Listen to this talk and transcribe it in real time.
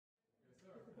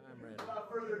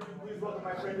welcome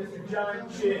my friend Mr. John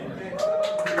Chin.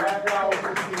 After hours,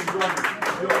 enjoy.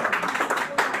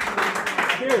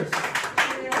 Cheers.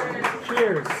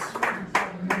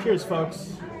 Cheers,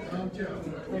 folks.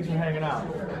 Thanks for hanging out.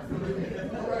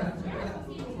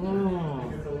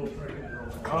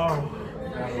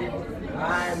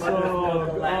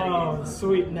 Oh,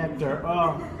 sweet nectar.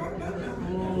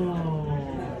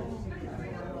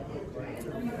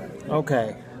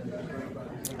 Okay.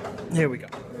 Here we go.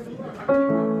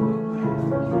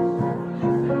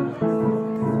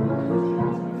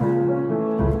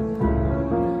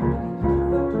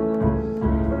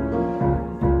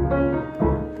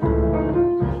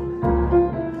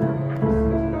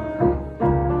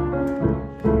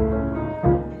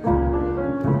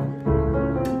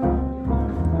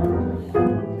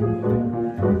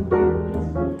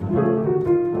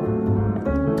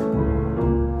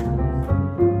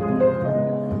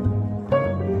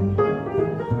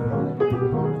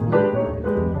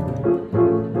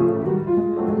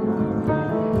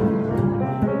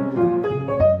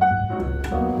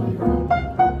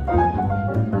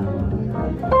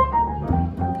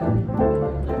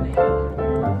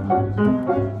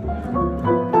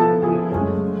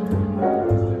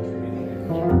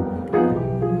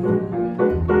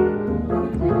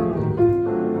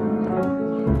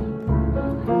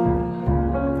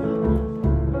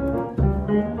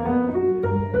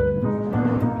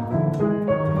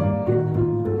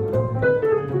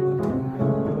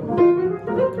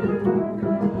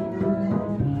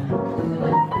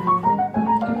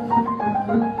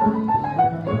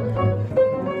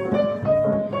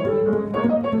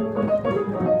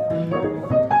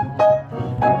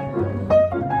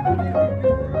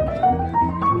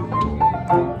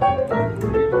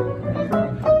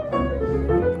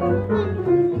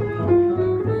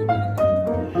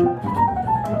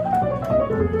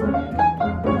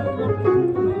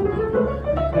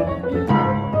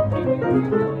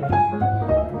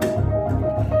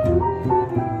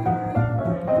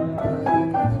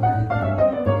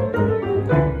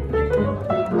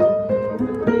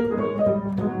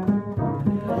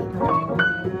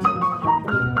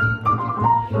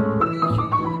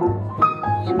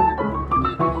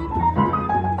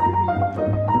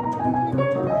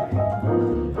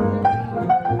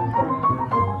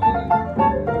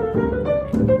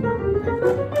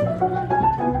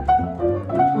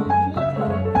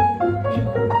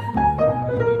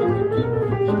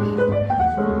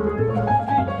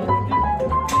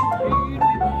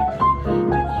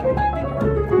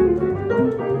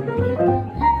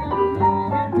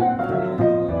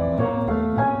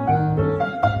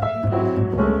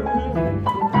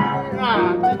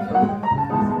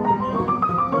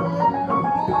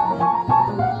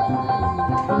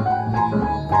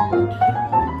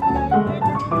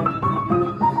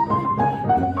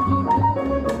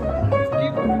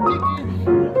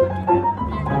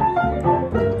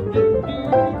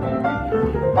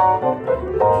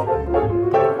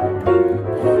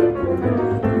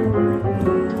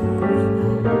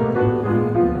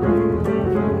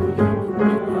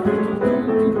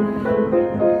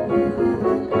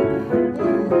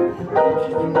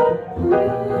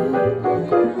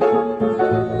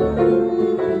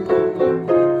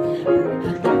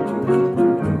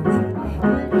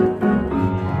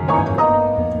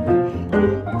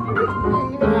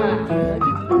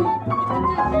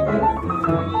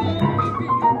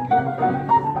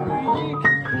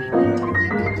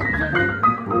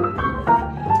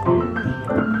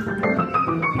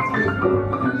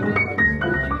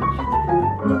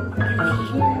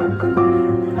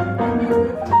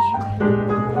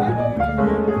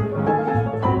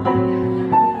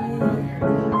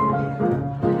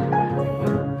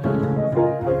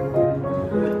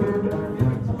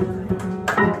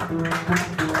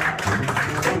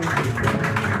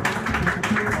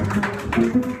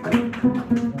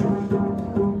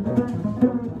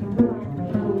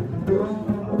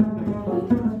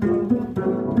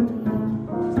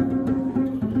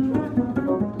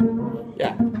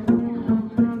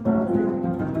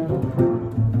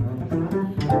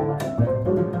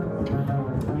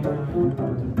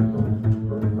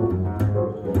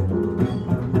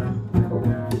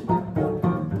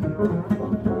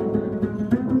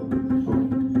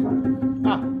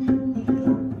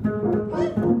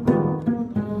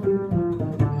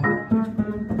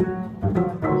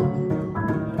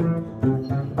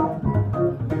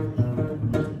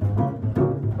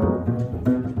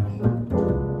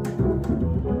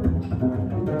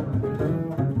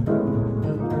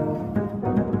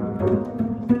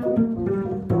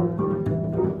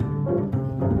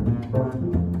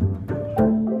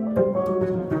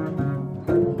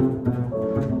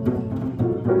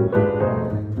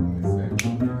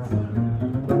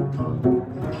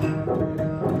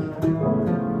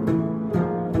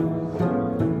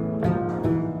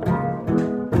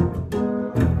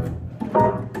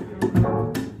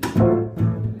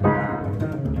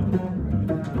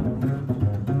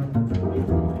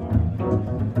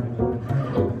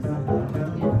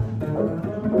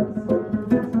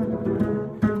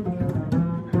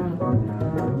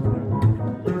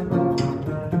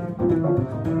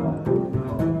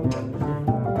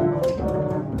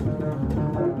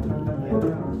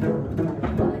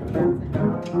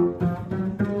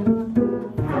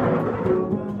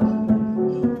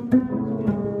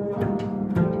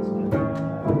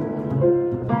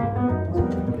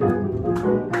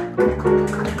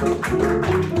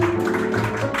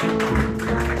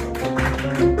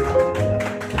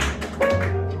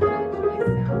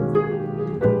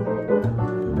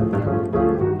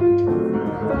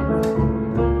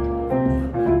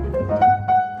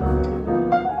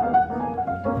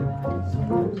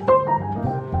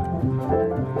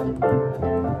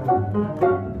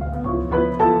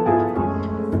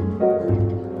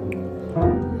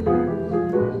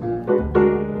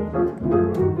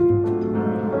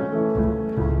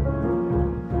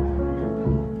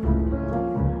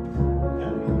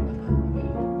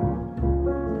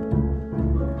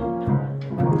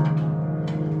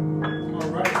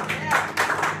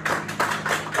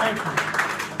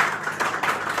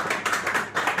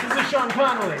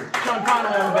 Sean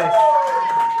Connolly on the bass.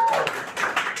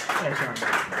 Hey, Sean.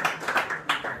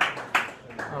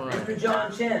 All right. Mr.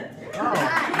 John Chen. Oh.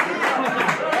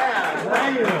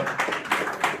 Thank you.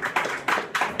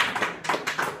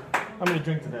 I'm going to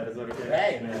drink to that. Is that okay?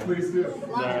 Hey. Yeah. Please do.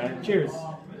 All right. Cheers.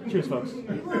 Cheers, folks.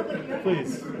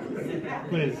 Please.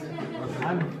 Please.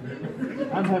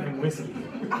 I'm having whiskey.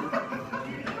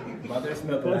 Mother's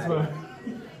milk.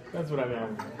 That's what I'm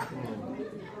having.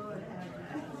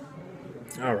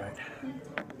 All right.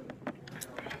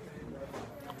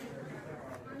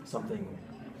 Something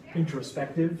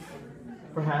introspective,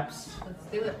 perhaps. Let's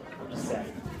do it. I'm just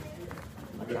saying.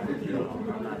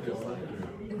 I'm not just like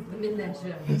It's the midnight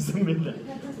show. it's the midnight.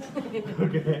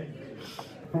 Okay.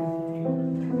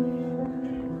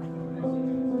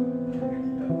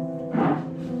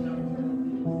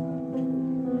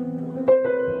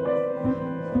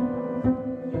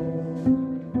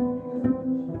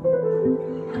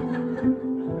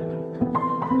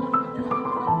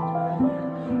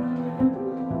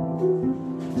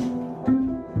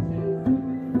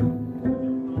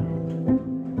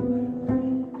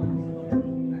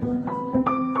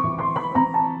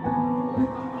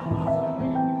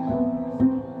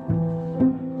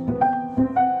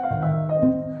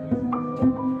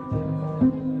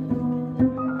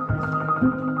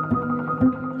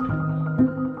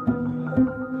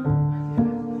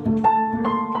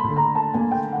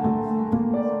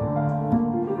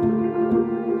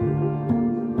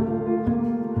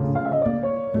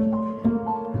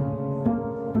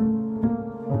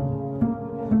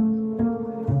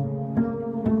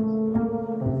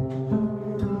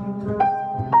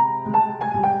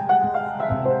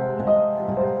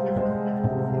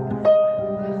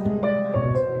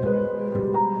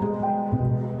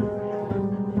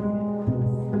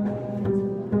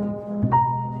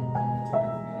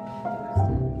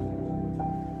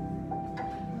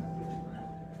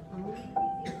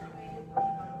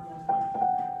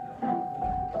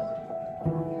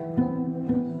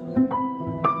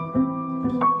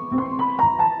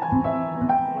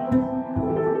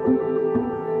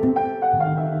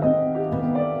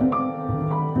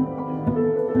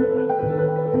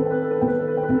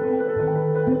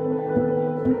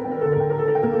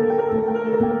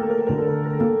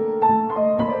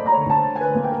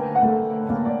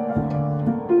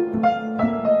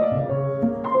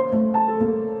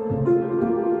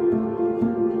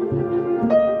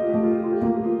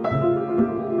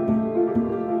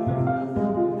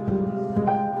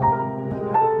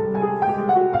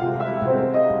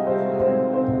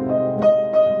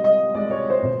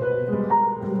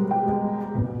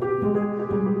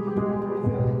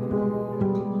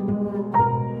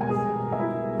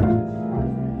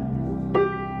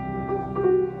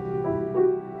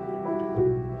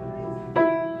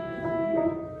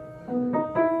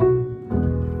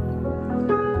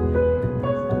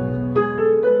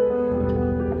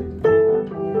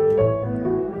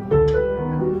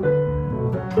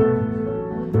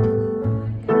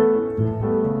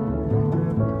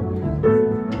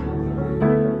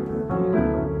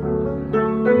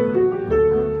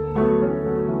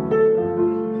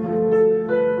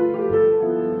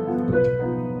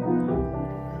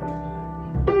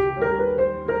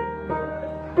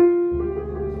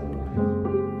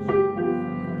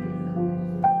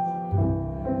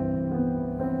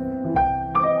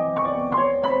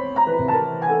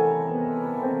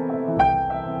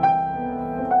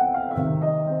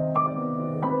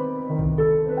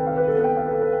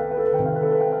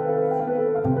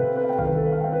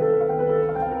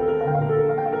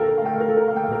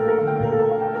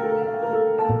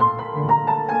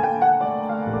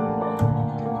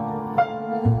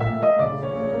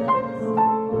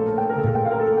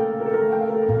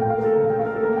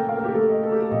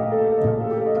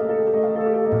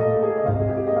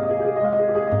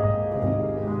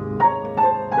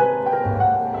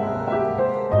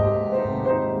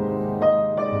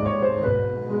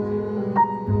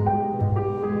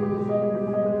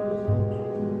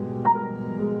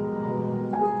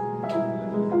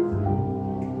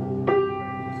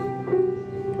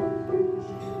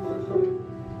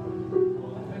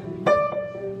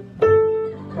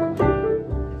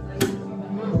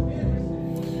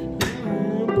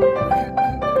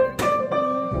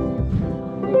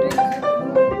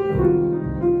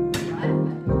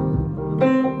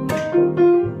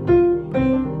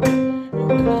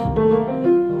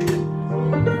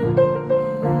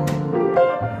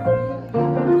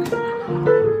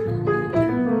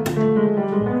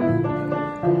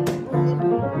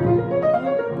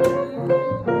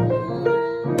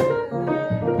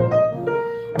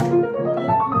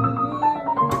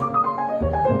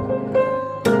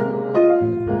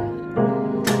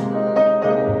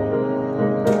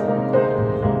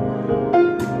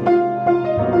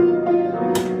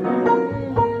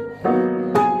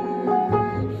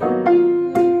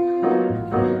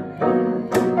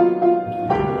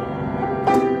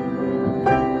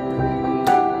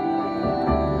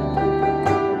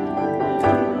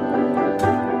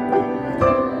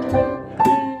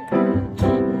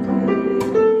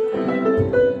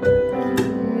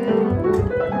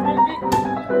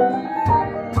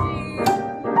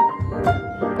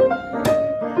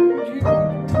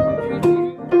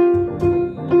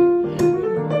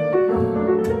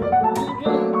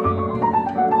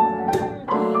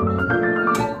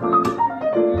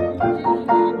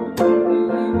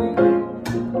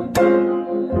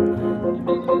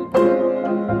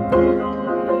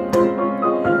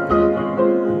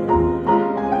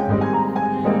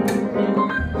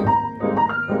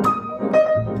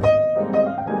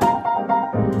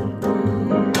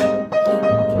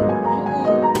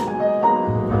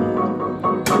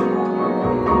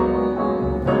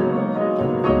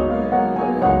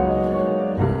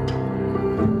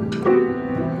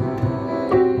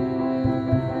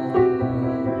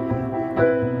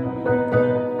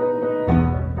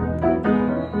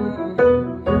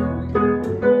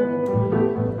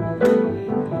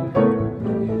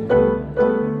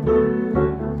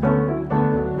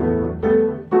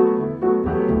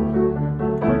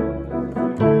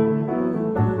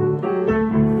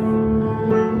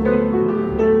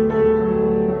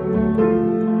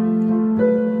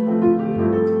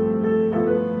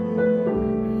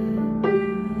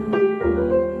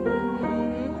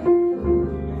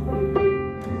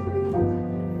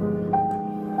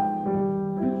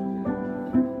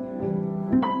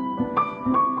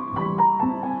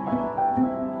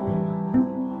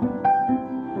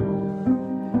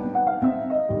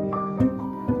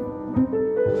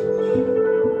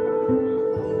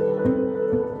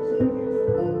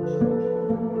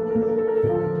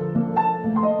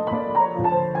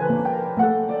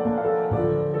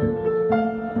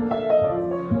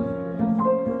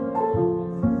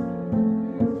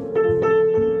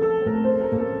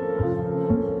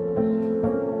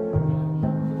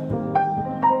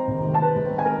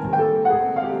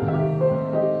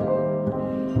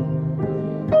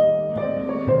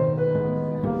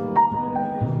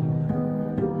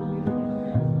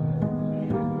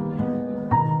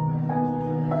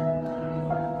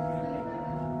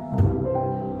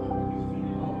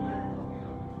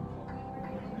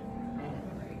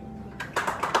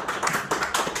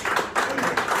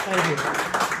 you.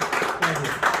 Thank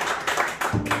you.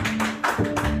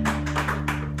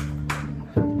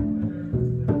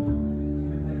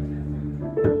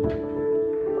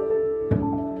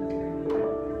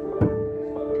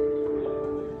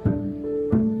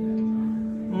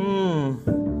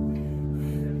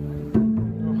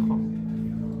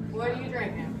 What are you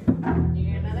drinking? You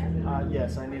need another?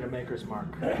 Yes, I need a maker's mark.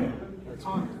 That's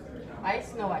On.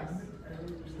 Ice? No ice.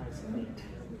 nice and neat.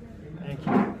 Thank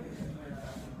you.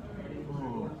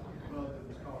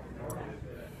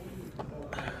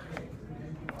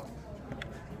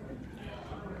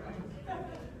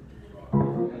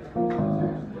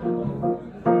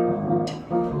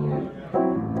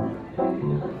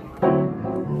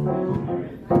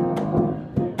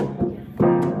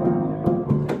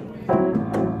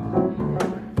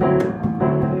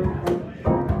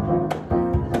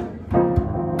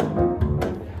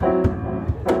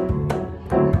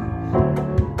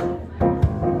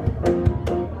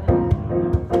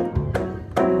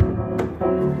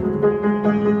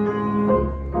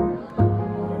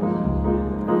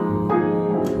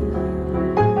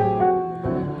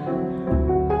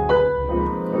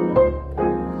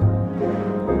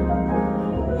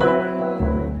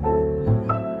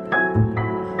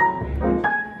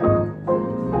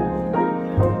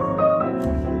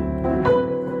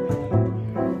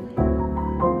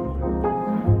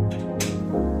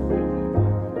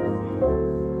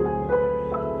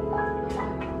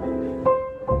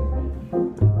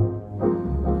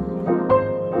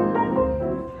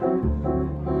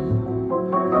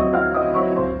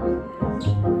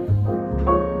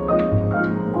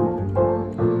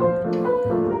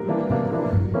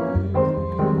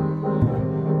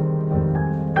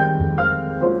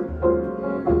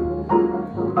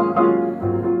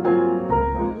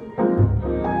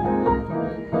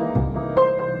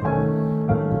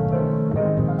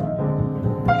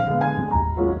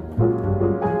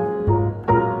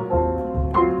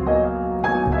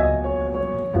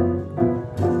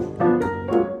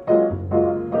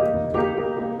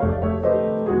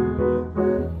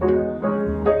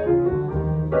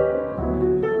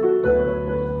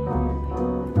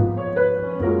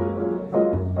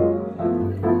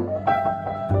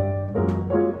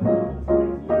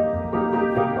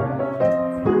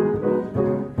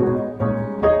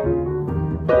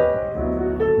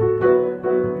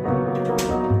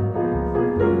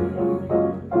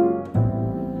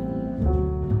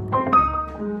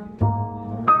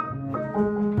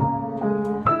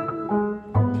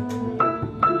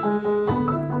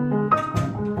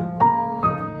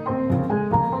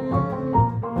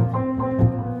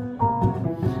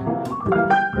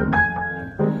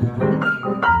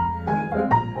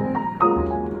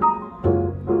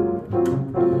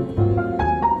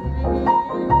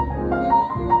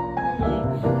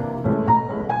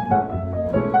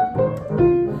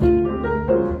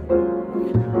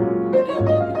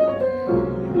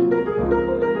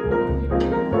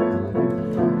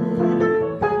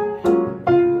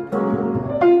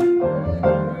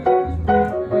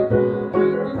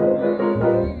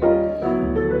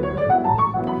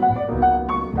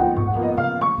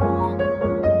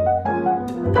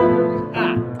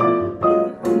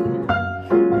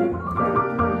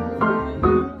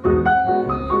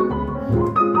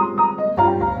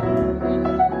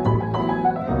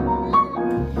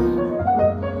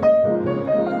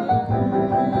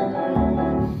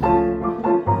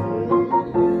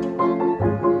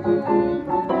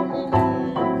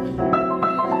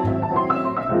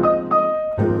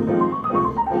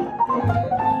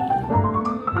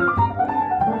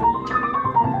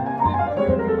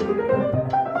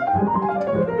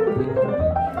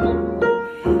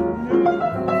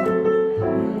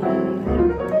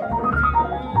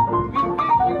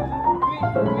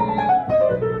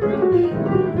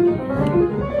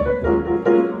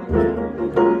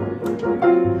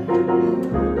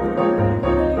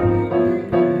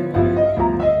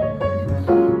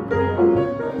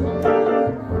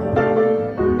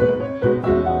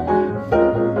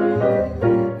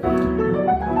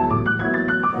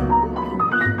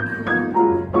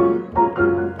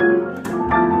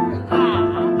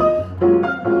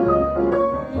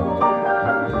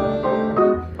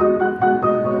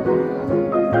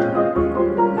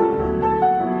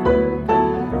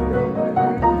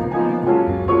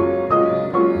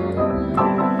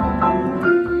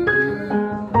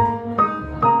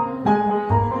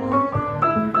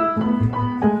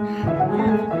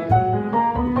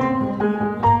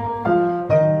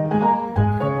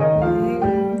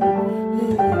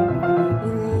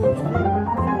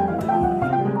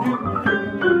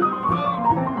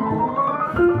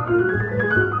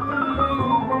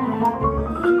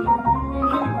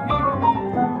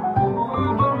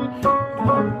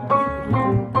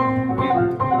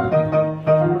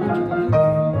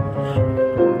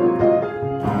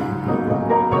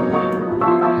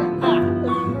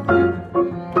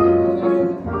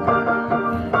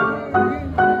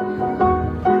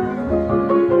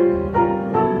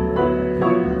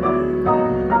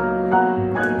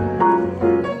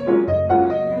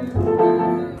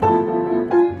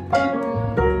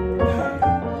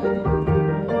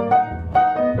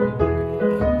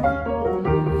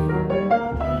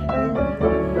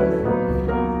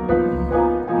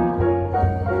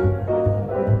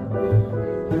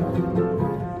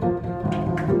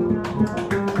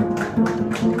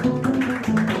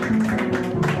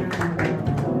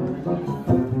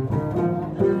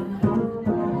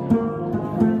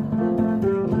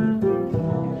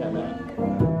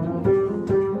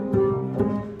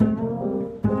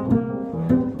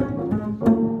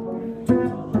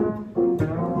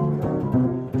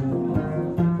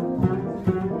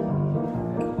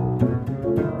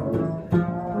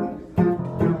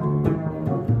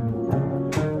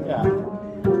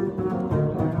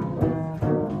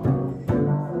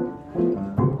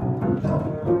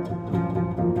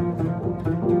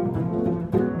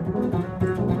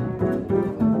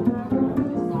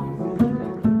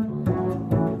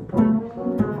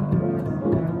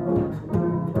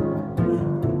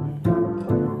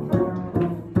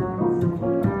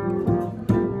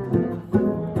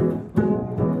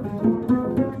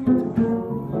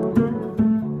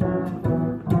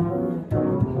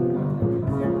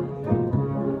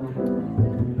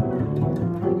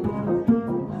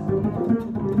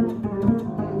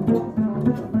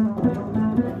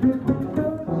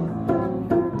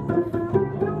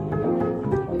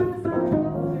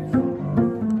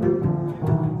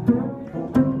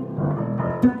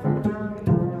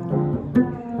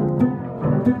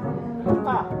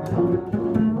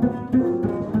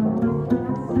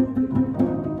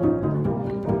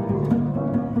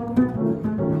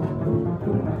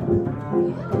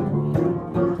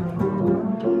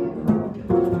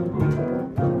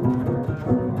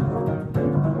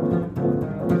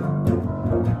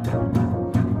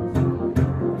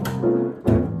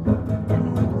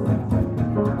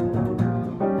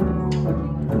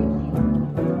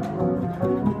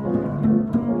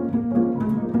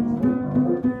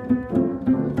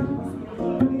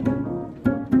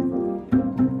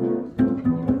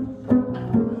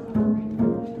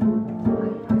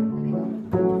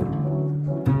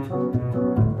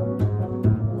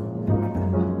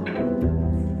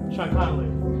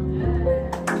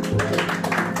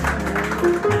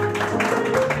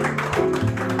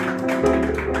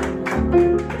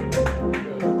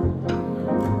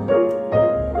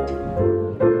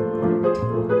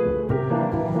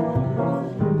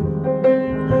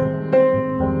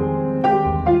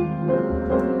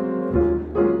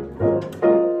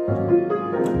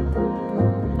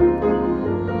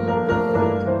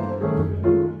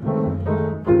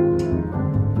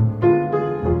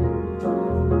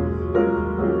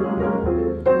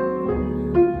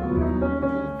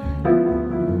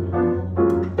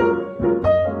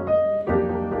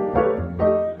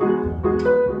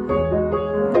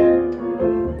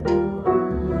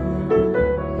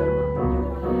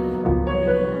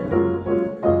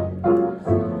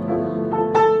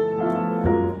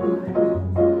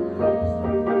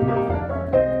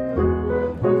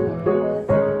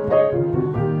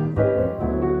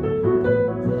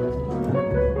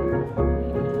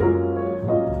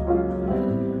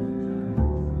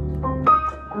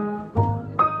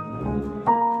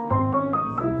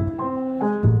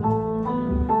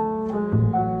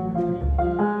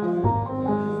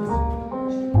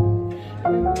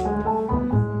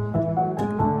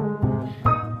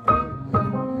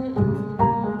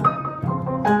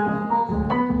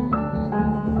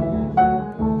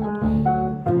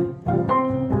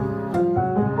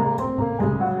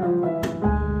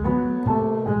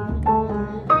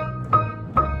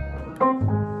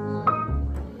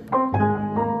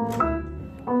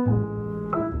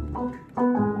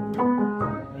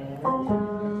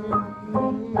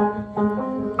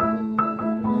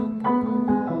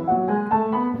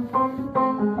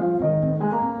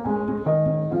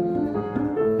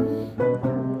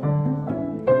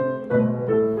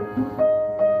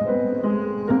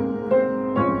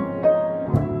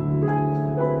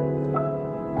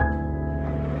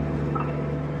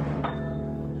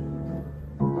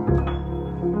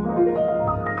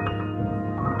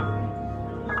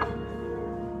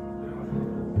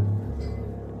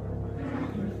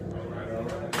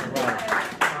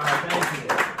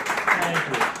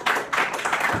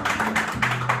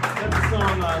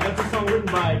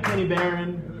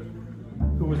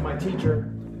 Who was my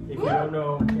teacher. If you don't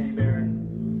know Kenny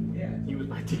Barron, he was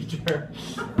my teacher.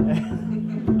 He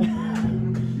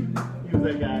was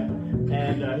that guy.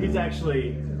 And he's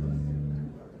actually,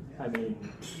 I mean,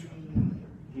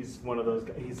 he's one of those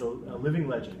guys. He's a living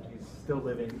legend. He's still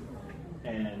living.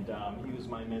 And he was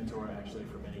my mentor actually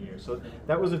for many years. So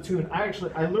that was a tune. I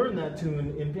learned that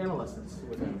tune in piano lessons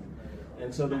with him.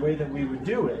 And so the way that we would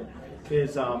do it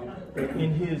is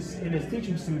in his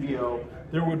teaching studio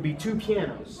there would be two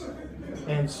pianos,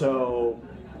 and so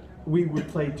we would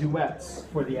play duets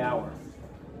for the hour.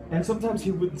 And sometimes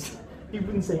he would he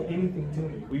wouldn't say anything to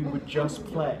me. We would just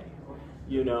play,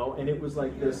 you know, and it was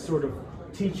like this sort of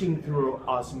teaching through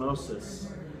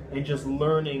osmosis and just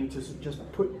learning to he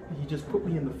just put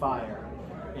me in the fire,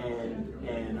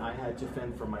 and I had to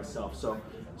fend for myself.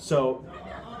 So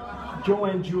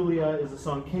Joanne Julia is a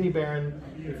song. Kenny Barron,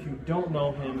 if you don't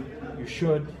know him, you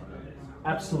should,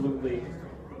 absolutely.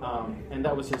 And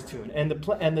that was his tune. And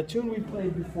the tune we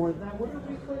played before that, what did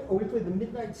we play? Oh, we played the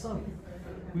Midnight Sun.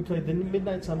 We played the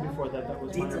Midnight Sun before that. That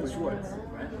was Dietz and Schwartz,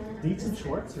 right? Dietz and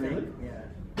Schwartz, really?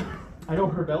 Yeah. I know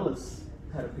Herb Ellis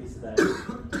had a piece of that.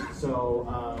 So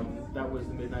that was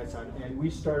the Midnight Sun. And we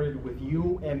started with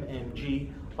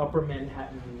UMMG, Upper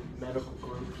Manhattan Medical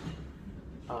Group,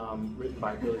 written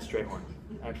by Billy Strayhorn.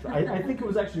 Actually, I think it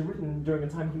was actually written during a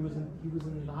time he was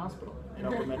in the hospital in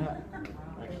Upper Manhattan.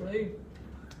 Actually.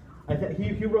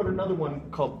 He wrote another one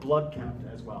called Blood Count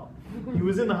as well. He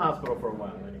was in the hospital for a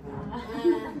while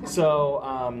anyway. So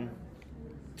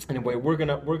anyway, we're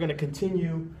gonna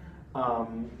continue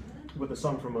with a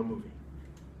song from a movie.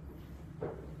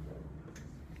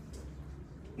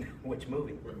 Which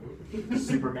movie?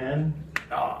 Superman.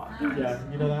 Oh, Yeah,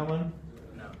 you know that one?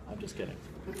 no. I'm just kidding.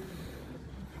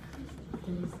 I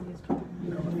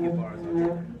know a few bars on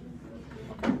it.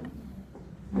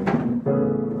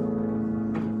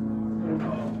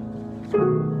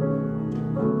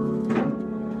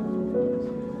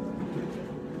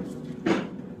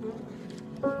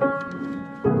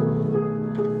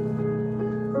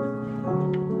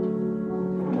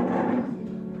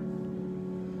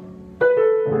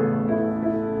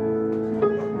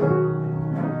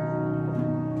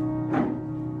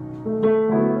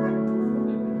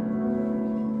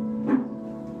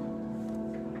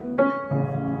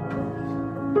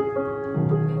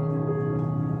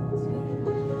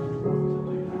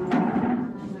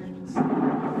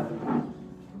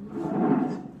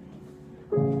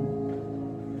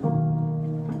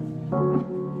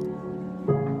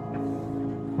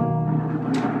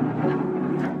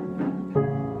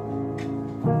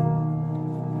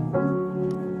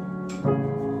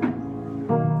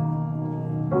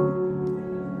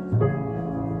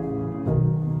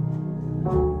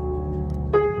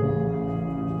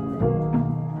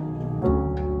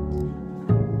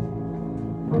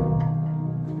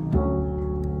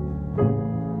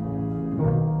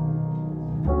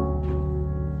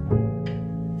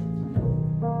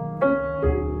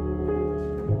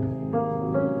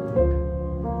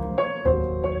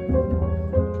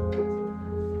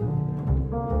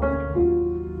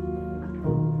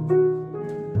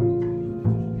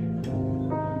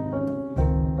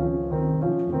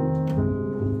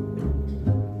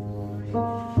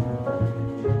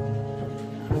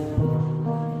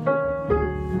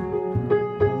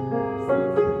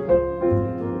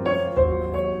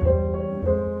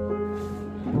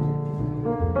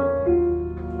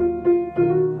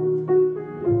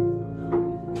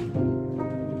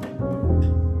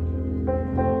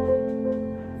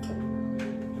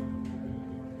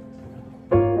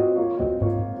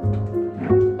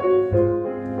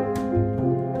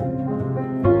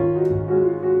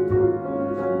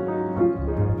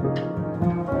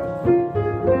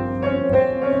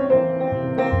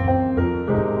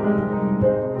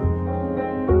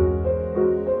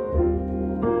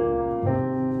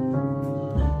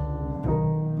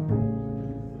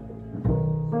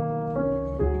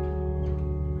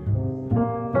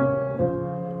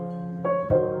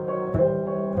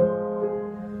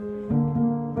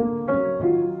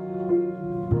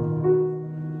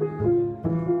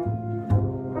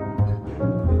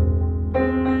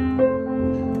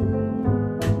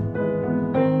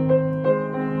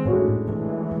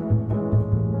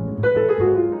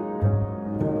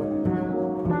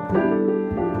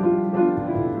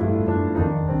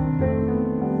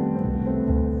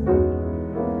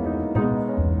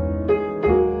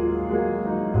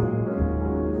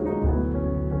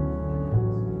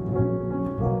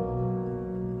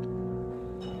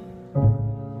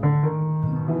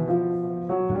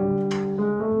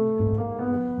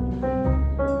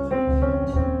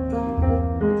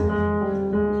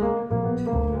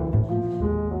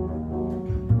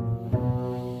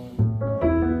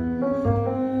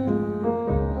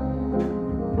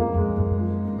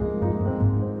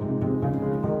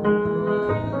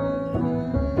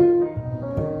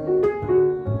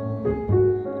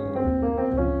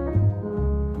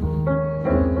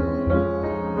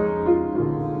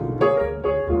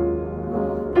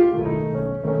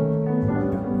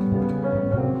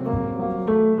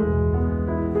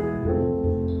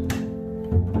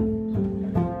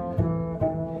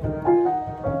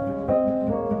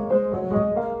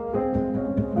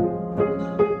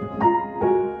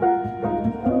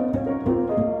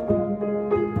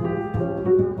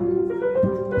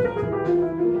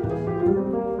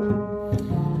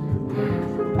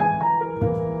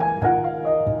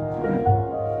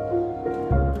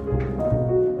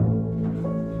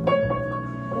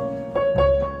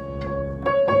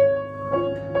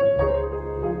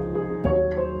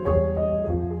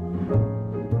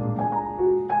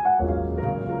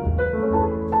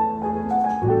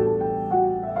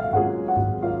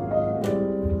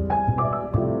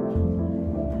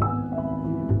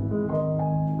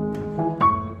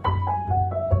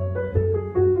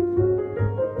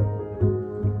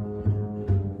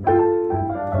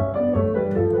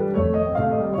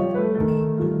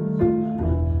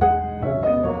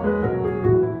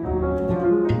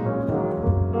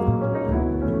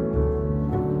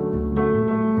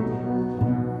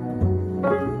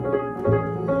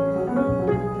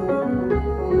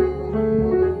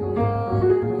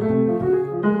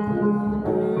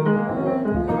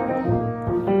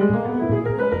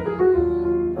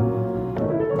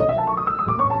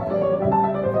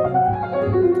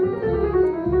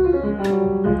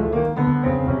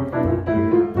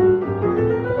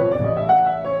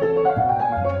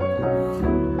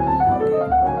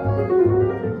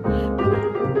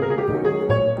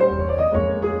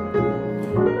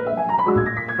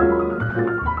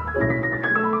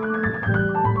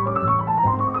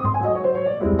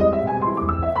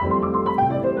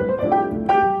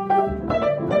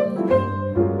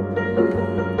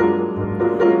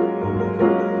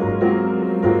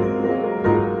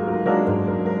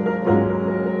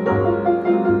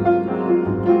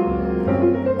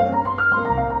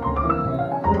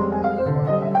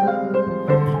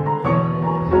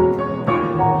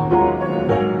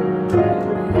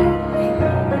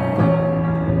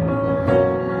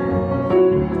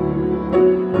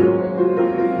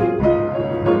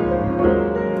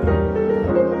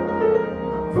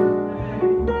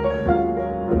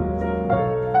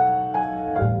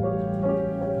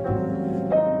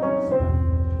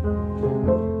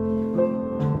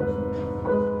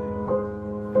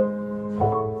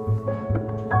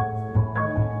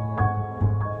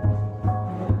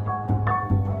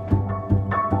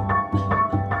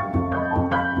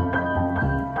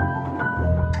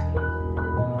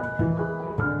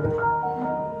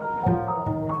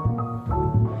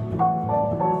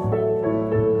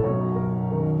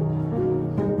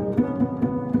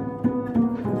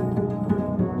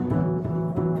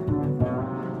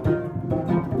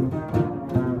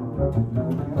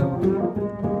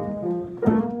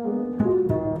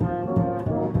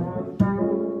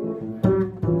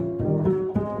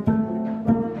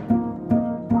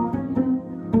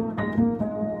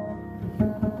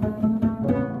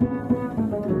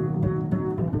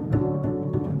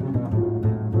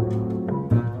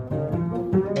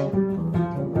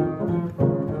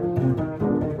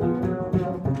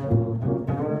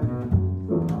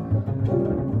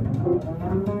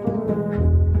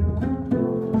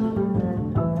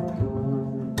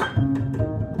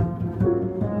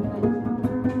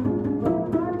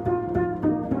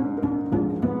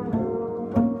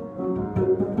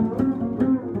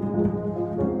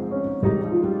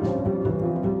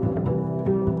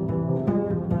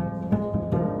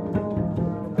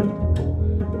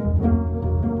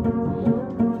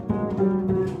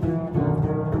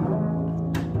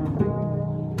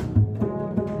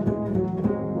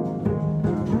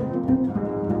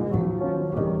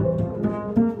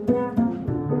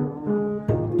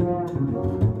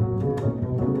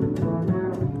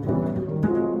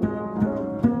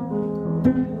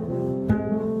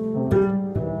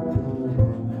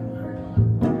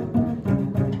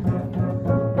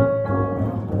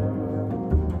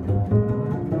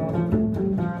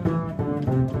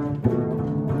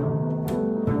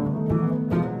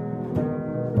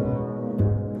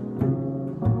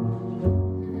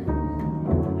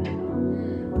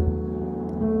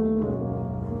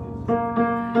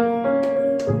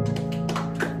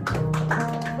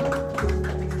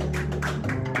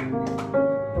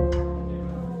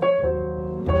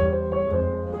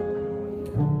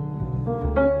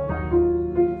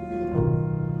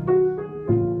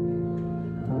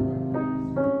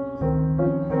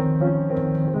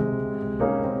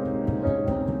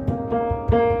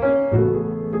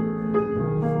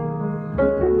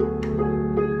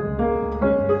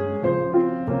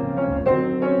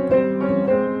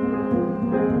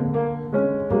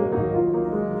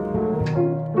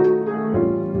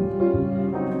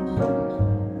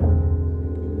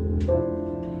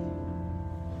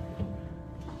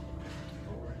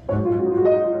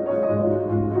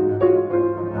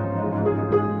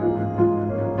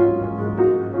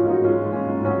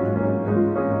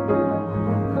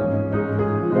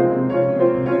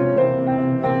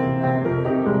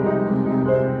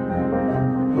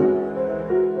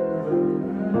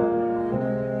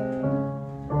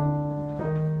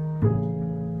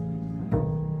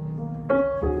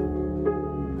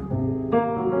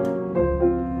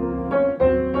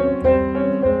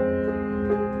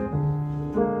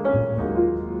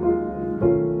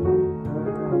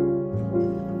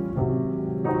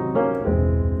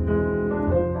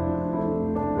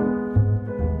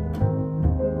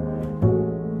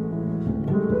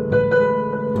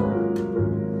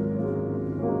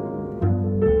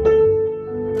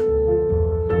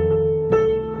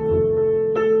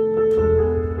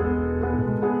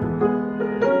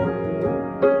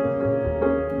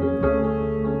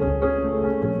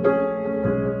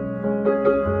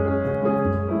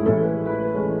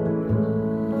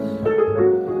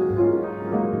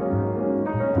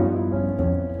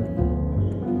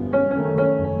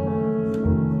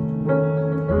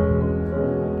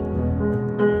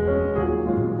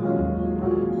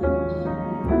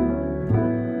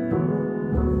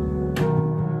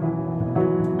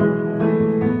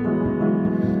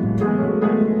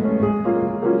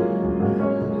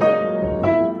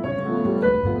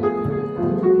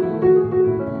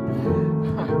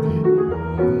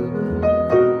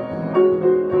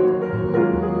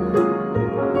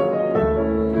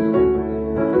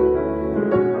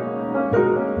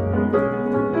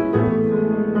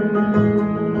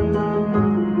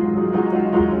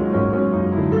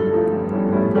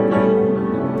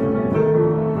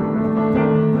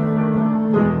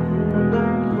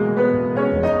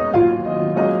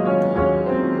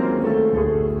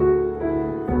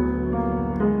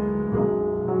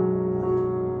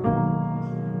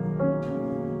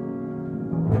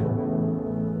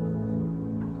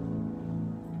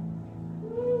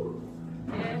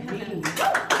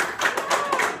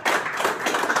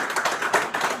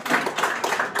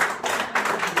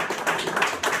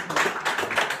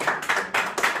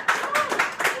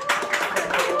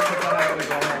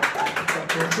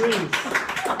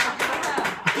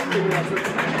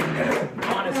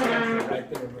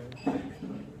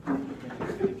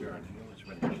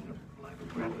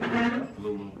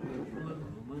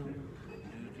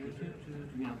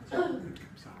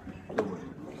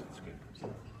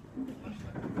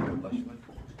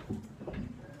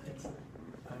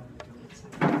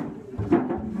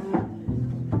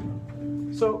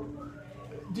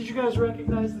 you guys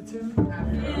recognize the tune?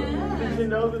 Did you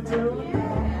know the tune?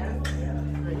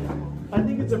 I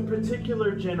think it's a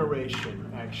particular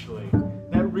generation, actually,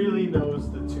 that really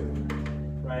knows the tune,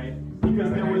 right?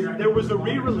 Because there was a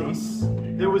re-release.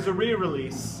 There was a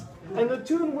re-release. And the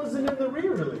tune wasn't in the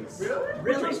re-release. Really?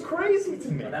 Which was crazy to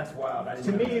me. That's wild.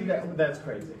 To me, that's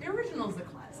crazy. The original's a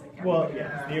classic. Well,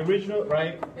 yeah, the original,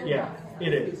 right? Yeah,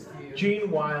 it is.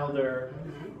 Gene Wilder,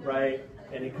 right?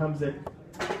 And he comes in.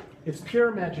 It's Pure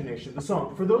Imagination, the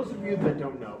song. For those of you that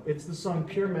don't know, it's the song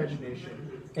Pure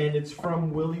Imagination, and it's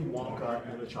from Willy Wonka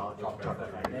and the Chocolate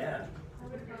Factory. Yeah.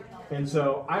 And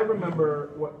so I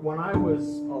remember when I was,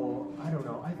 I don't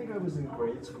know, I think I was in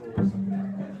grade school or something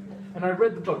like that. And I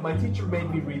read the book. My teacher made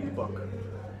me read the book.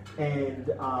 And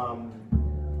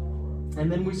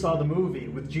then we saw the movie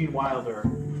with Gene Wilder,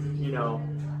 you know,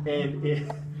 and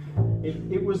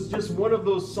it was just one of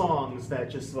those songs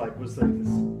that just like was like this,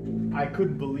 I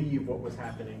couldn't believe what was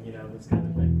happening, you know, this kind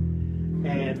of thing.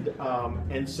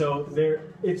 And so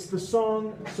it's the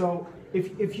song. So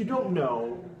if you don't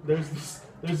know, there's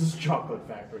this chocolate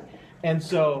factory, and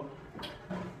so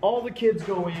all the kids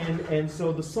go in, and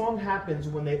so the song happens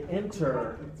when they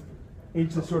enter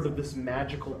into sort of this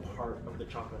magical part of the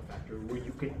chocolate factory where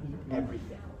you can eat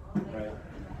everything, right?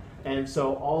 And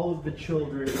so all of the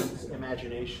children's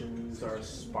imaginations are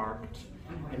sparked,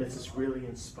 and it's this really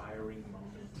inspiring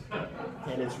moment,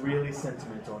 and it's really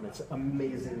sentimental, and it's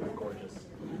amazingly gorgeous.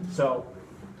 So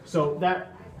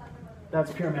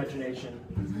that's Pure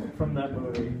Imagination from that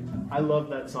movie. I love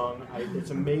that song.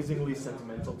 It's amazingly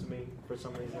sentimental to me for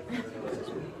some reason. I don't know, it's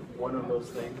just one of those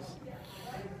things.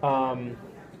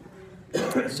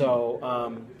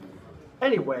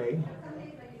 Anyway,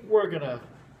 we're gonna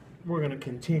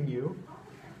continue.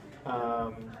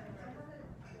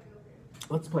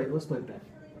 Let's play Ben. Let's play Ben.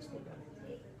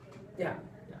 Yeah.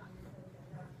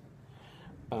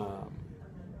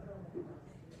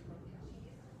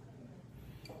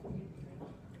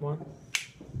 One,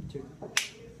 two,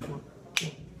 one.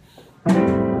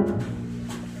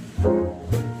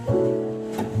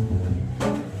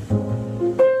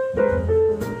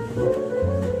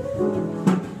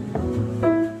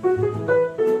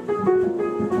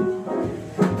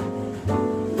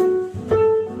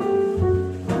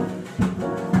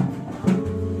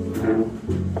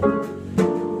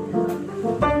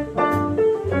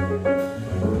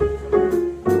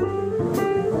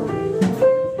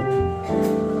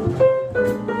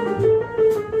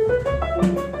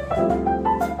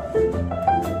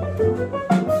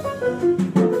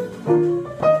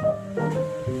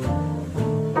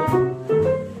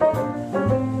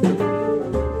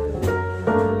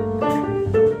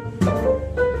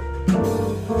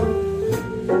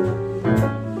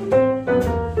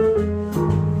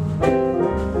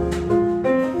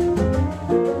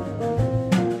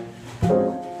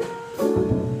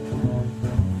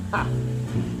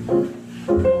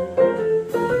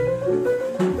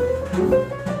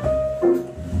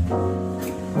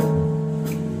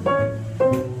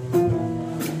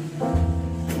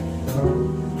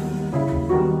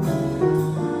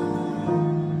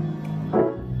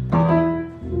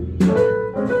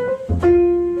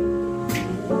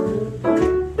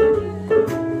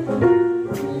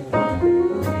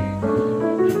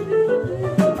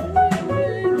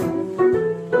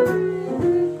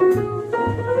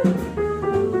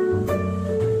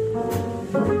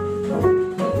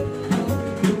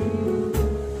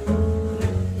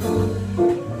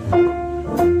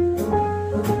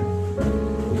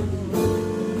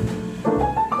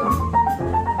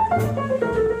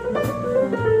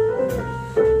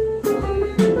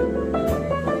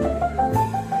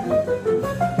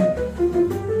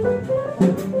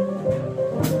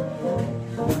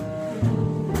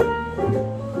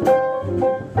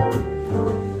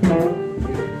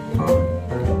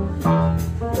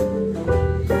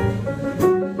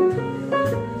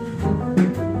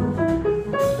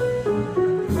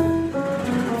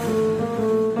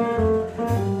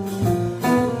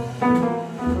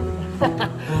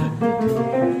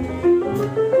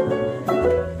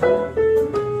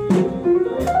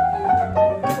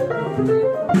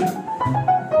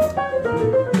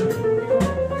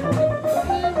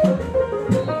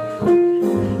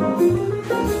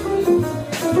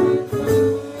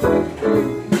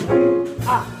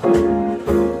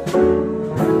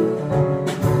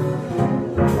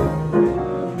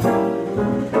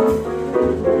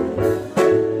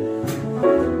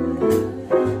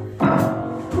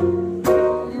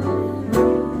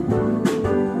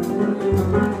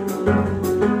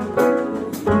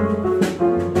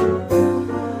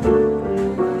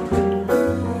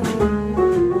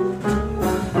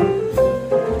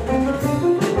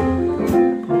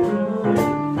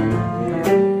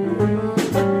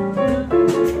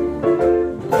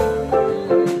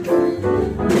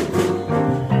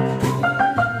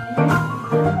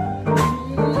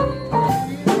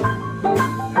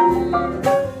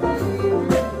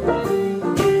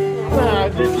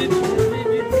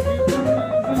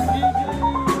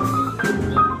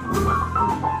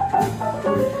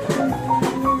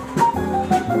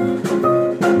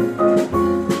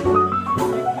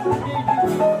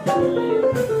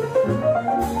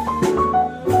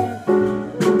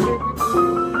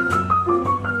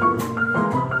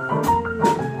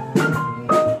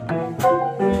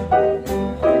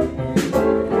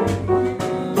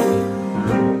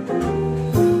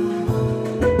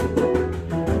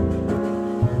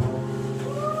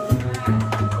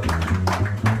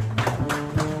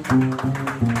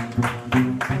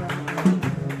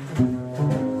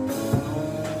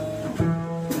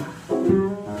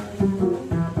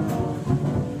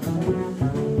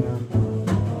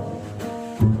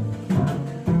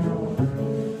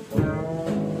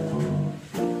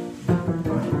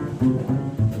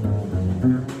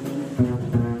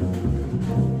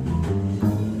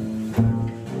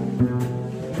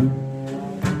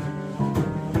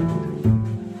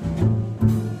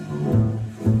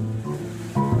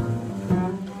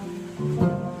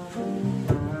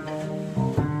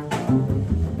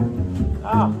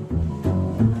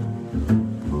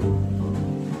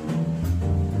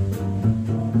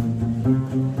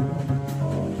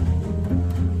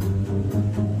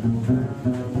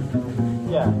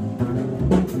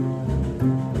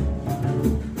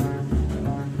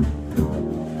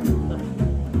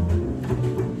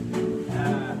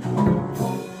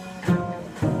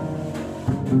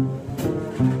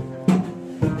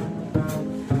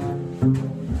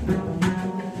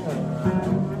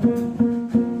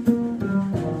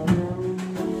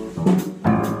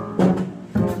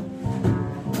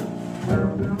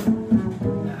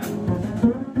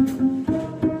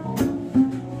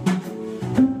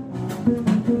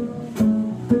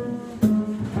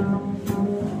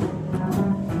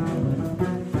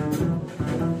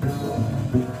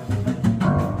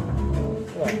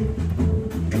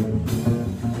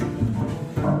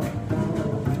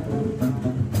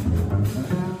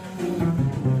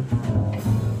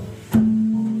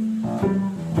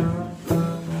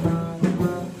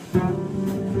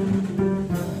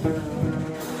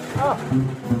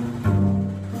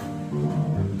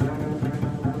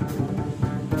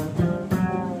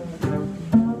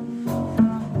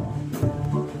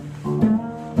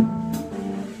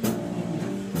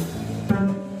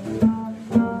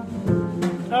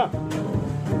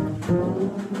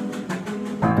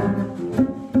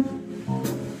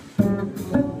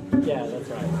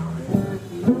 right.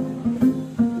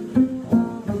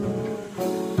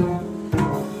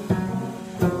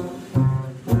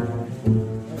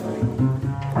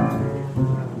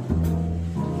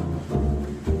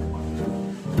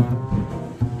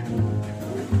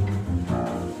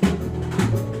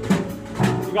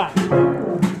 You got it.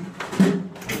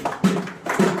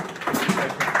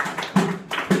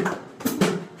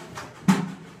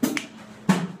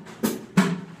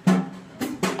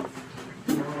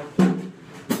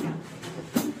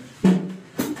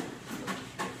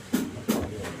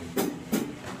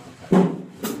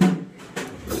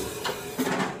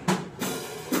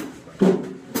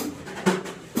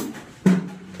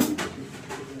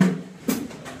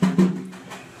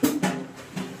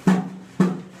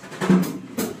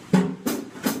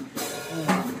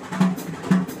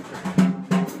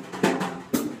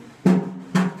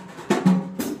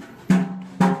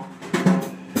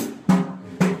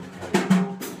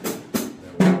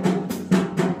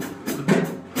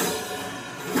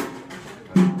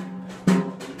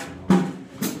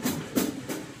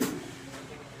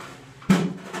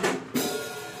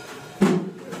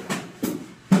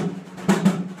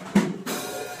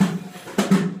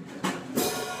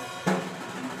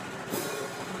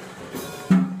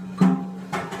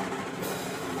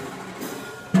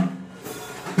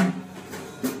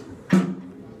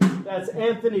 That's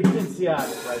Anthony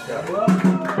Pinciotti right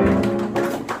there.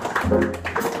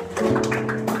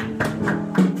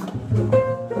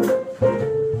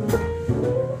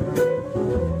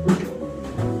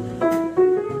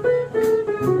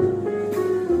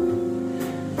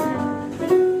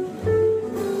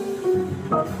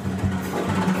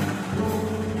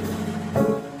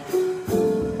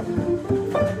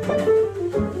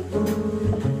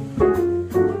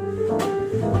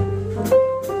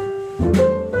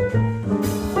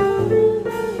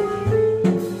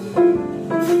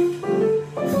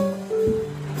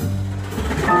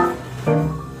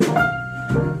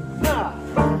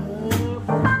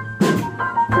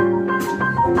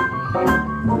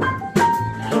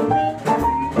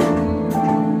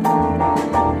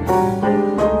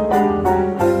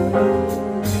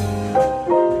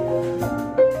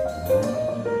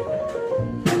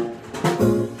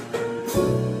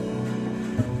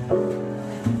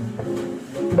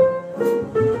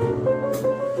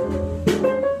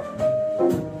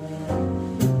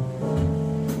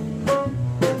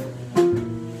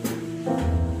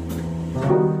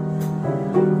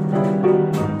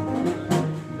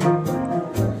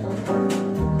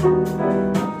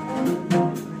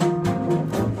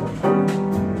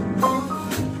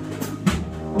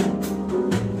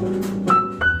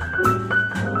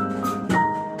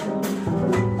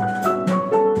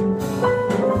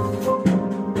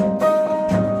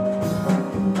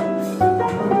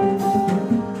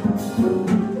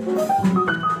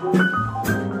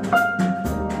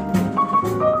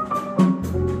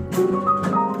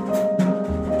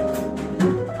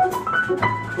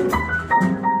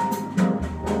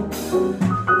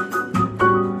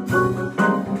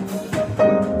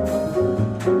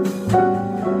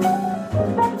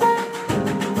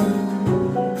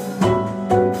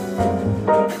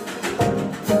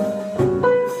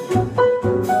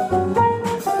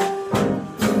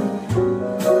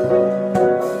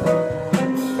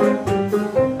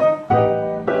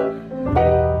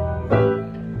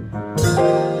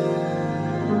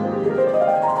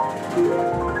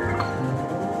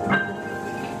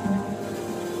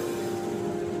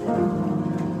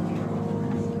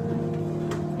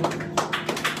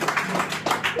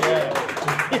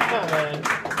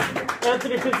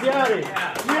 Anthony Pinciotti.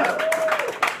 Yeah.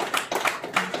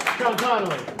 Sean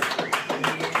Connolly.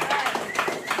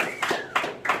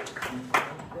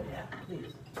 Yeah,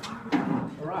 please.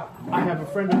 Barak. I have a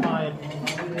friend of mine.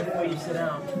 Before you sit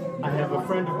down. I have a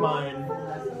friend of mine.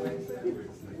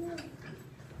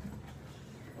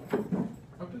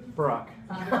 Barak.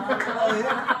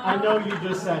 I know you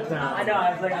just sat down. I know,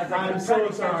 I was like, I'm so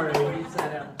sorry. Before you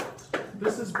sat down.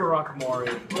 This is Barak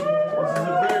Mori. This is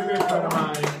a very great friend of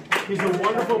mine. He's a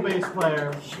wonderful bass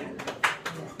player.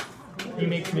 He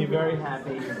makes me very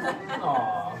happy.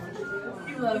 Aww.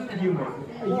 You love him. You make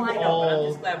Well, I know, but I'm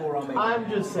just glad we're all making I'm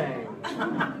just saying.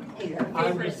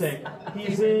 I'm just saying.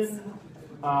 He's in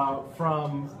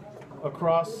from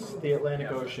across the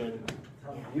Atlantic Ocean.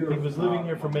 He was living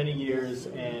here for many years,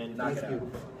 and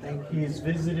he's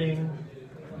visiting.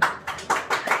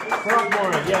 Barak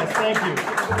Mori, yes, thank you.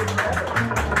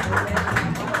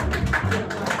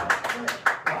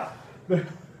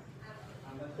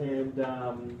 And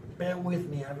with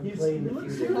me. I haven't He played in a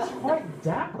looks few days. quite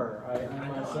dapper, I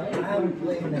must say. I haven't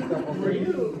played in a couple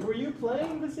days. Were you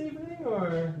playing this evening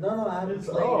or? No, I haven't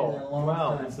played in a long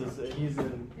wow! time. He's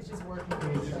just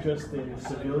working. just in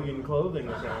civilian clothing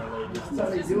apparently. It's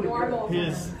just normal.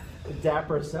 His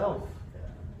dapper self.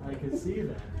 I can see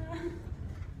that.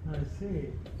 I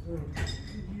see.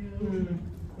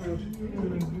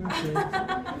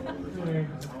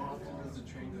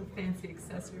 Fancy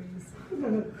accessories.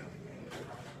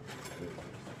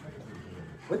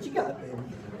 What you got, baby?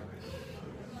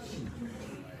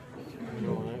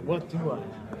 What do I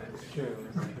have? True.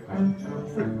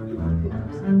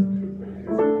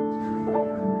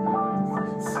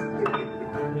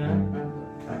 Yeah.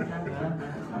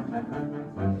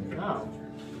 Oh.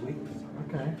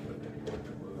 Okay.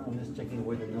 I'm just checking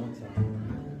where the notes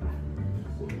are.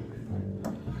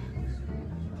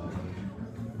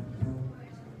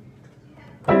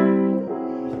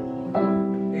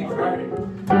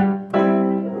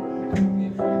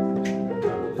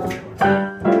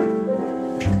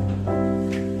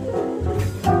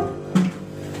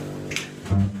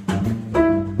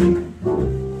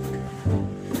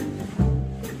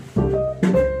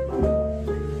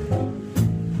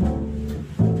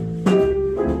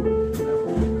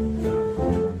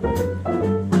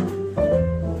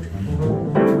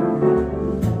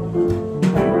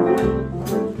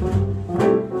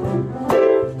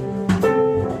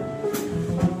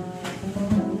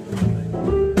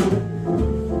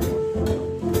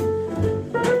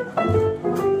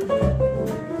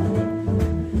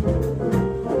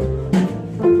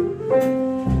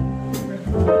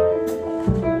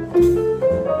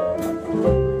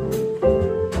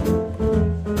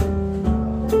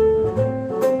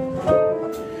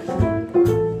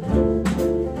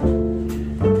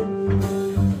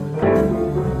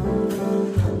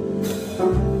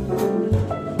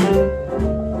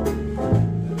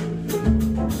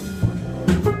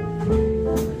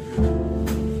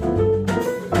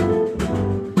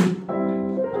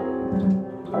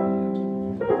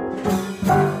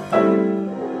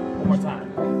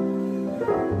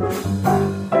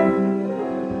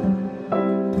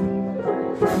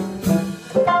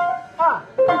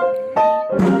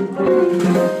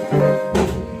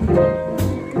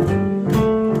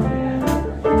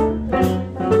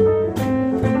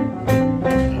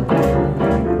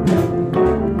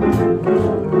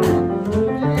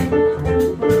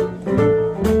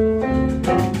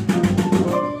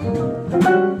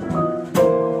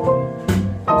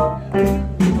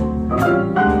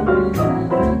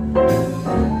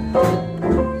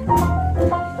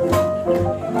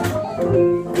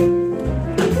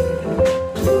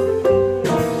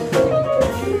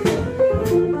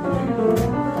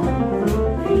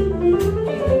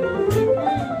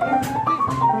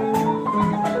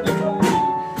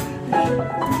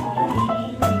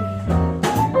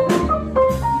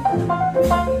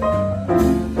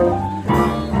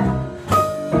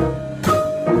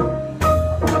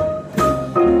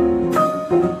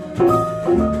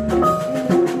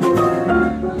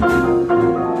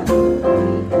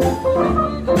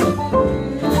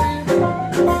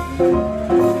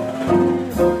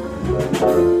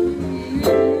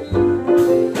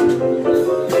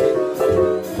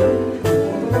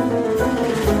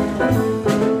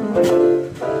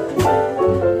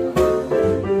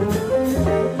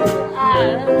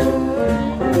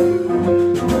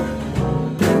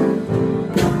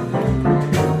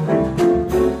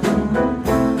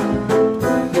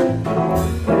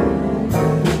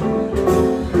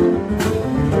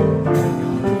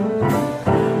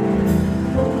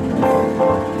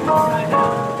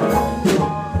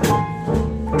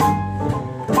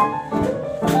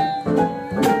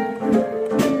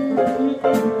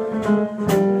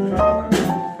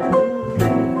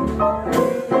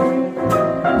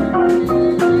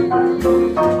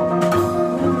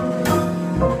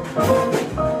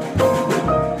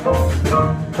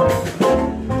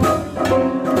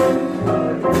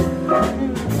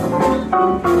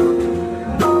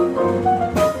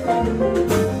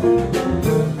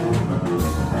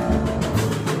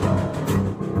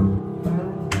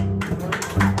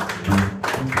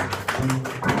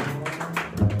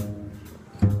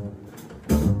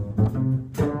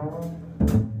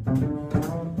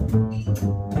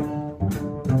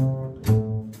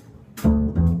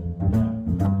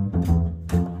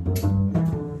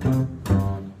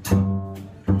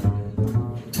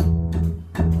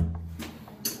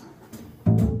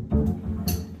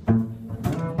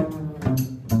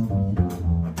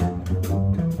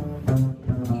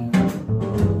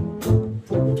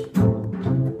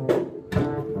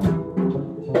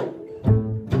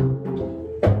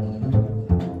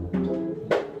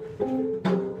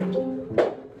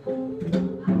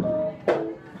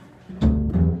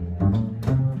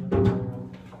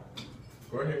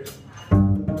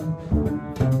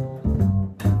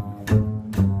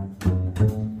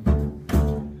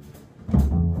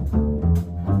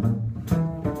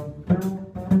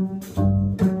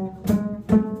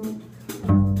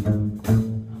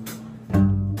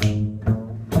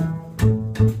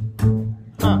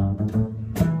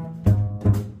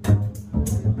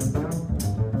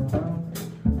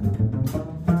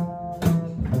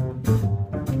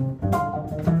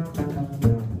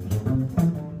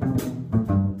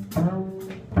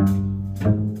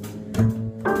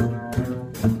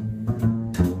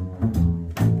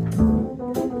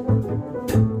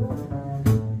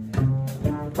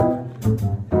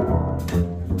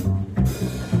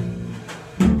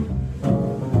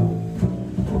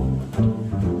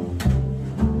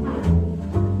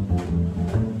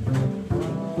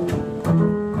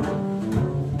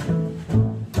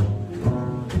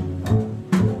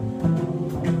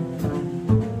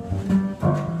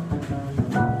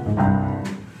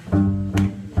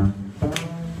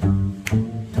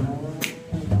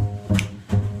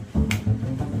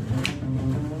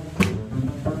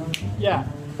 Yeah.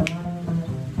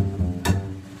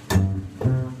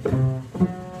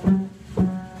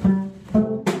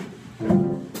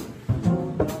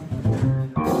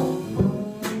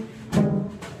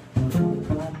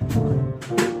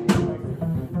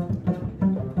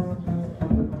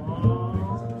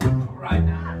 Right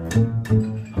now.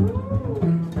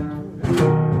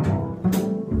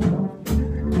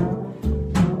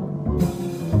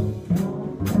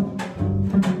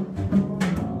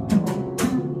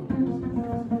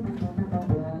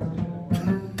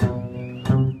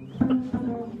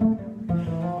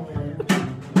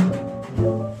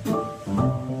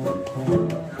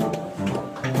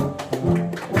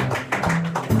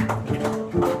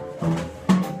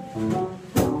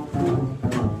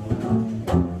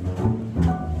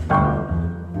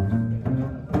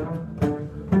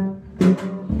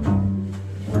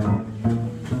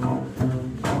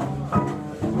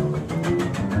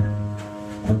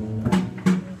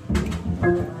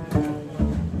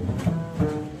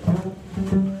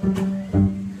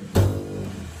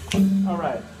 All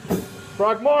right.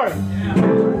 Barak Mori.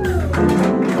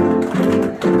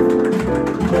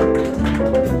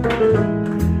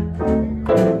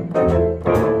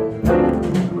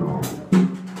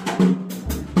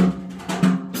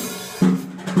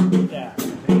 Yeah.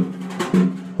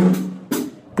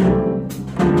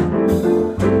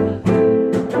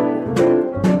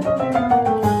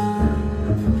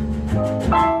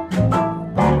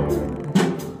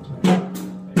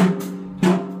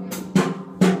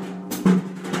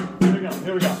 Here we go.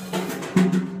 Here we go.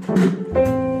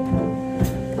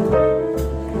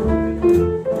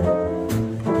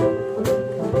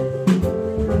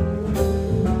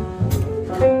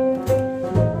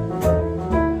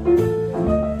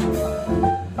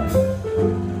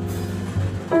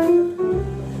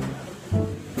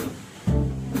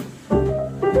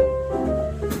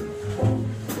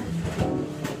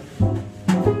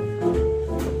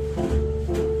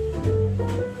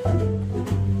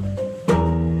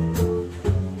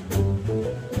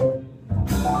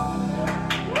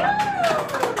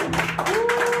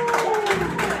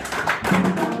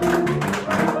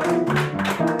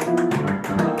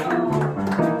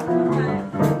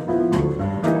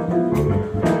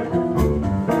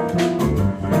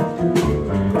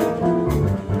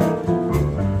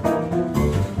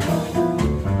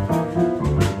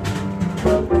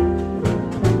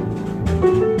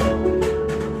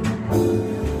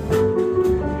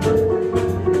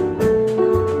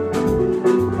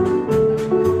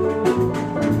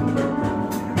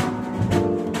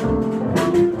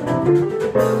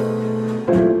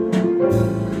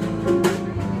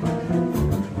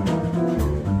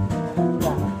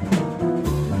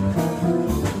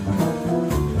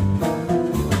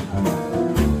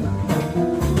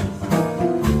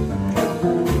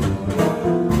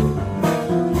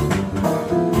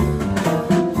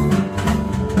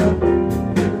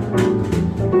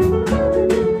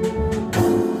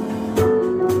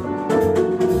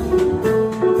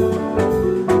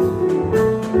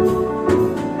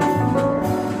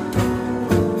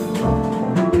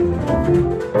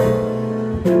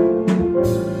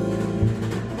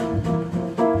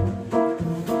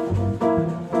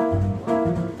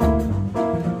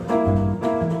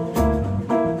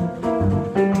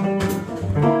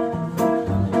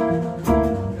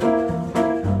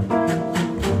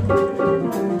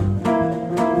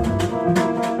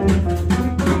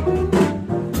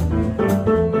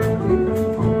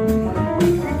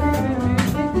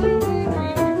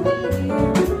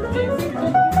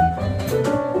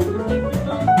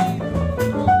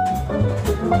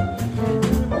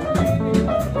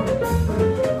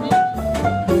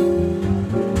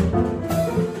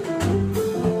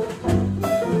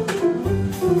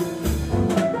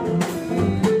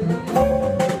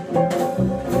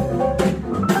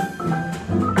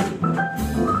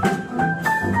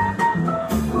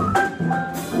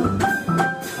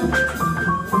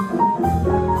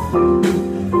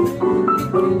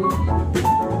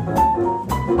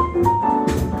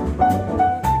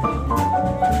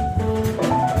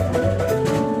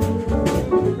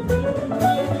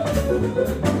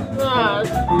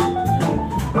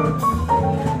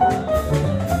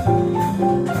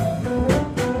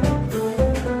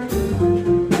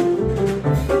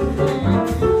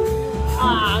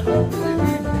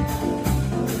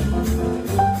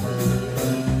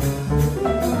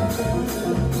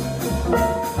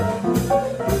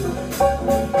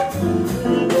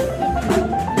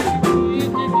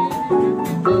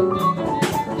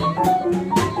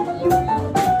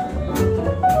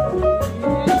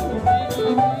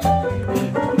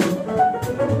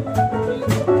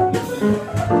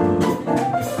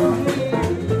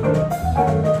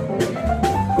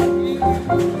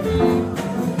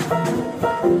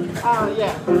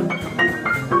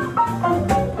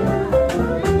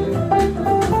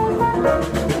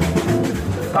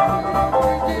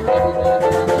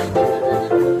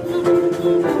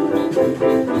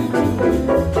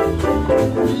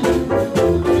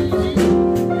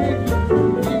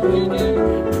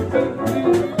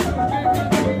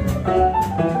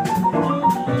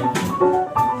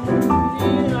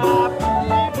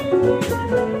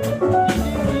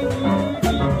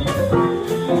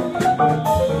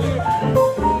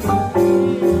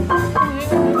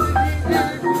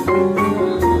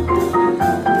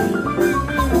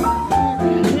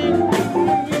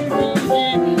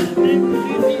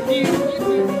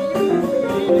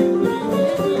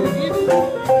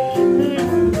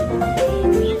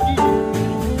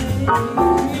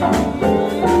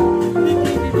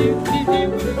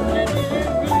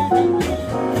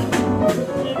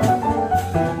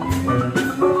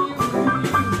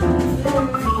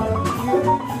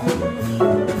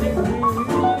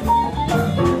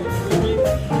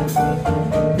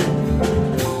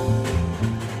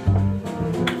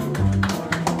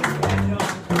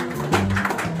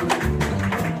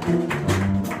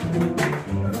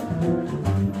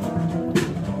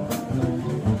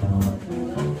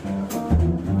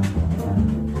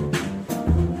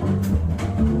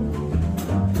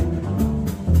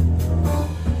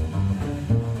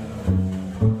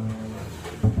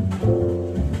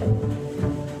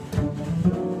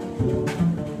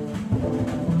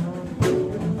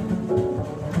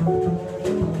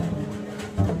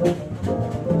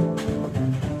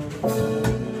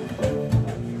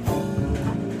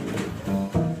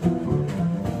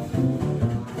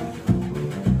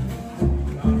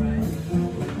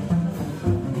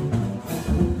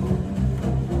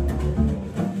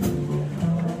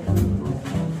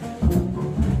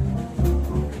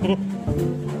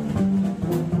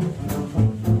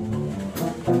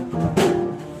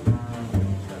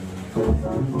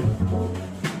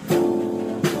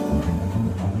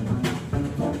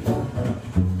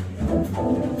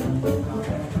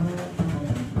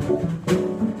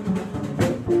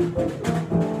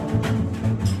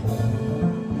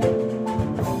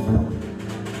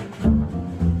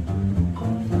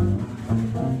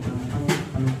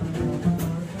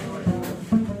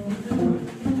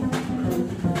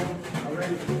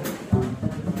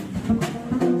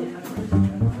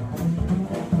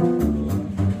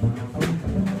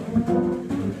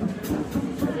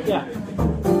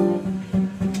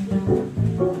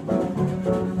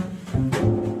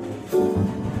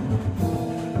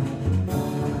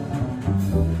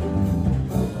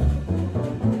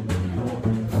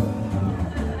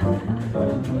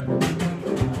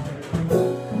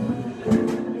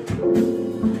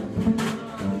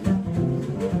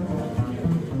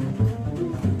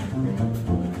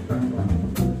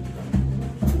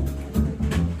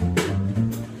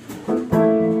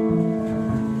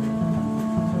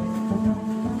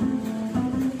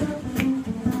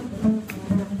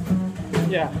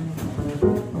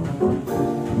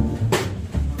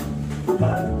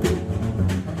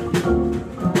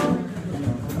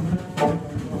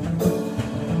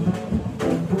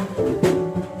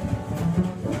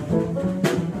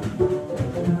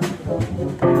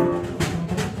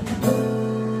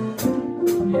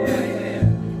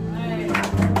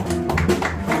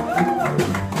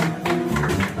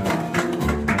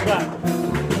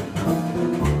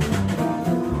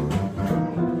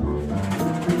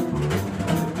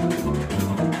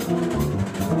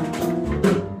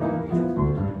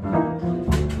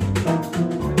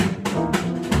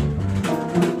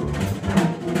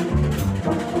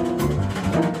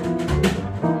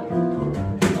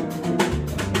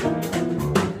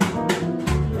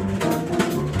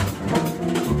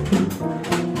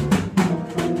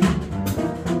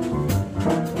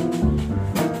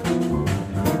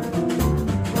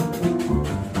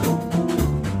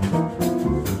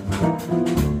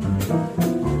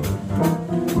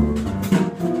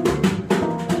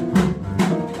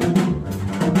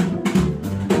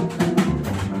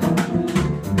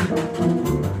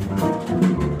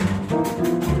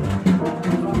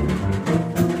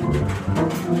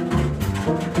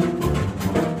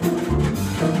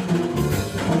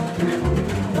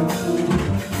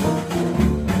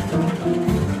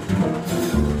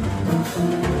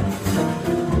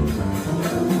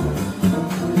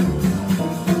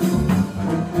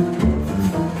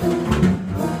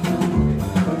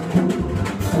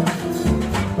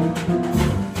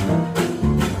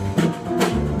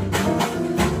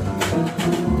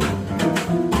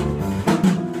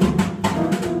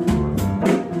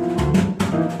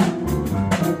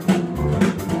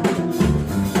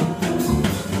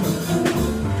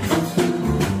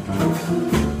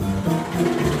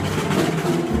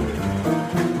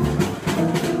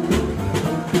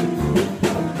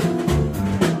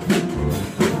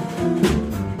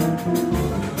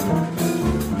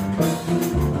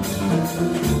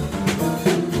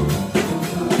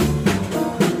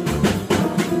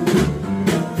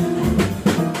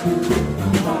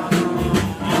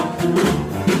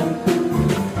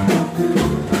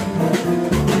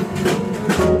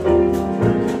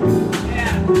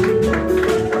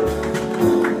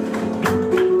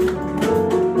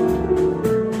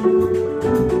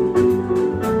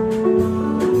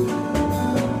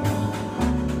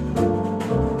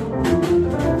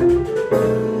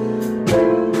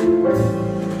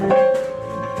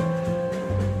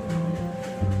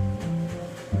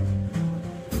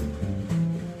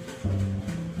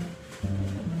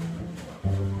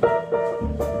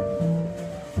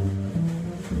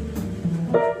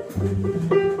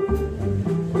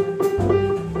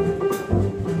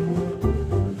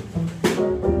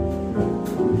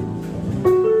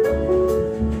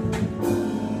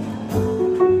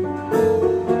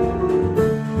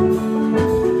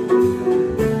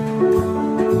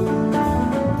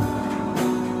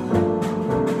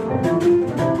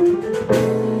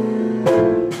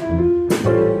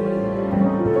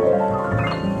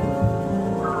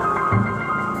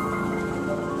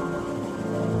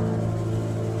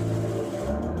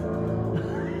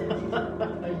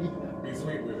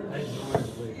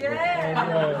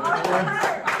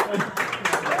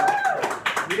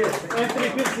 Anthony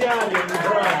Pinciotti on the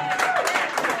drum.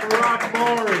 Barak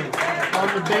Mori on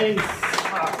the bass.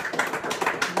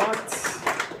 What?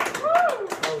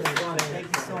 Thank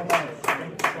you so much.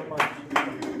 Thank you so much.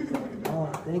 Oh,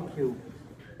 thank you.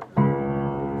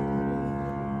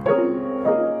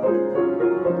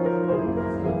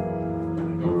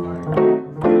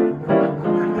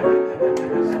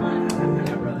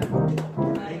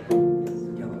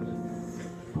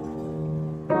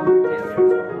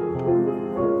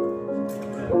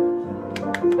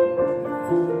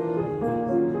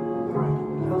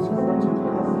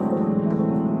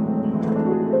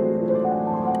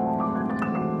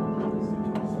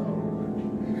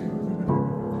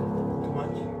 Come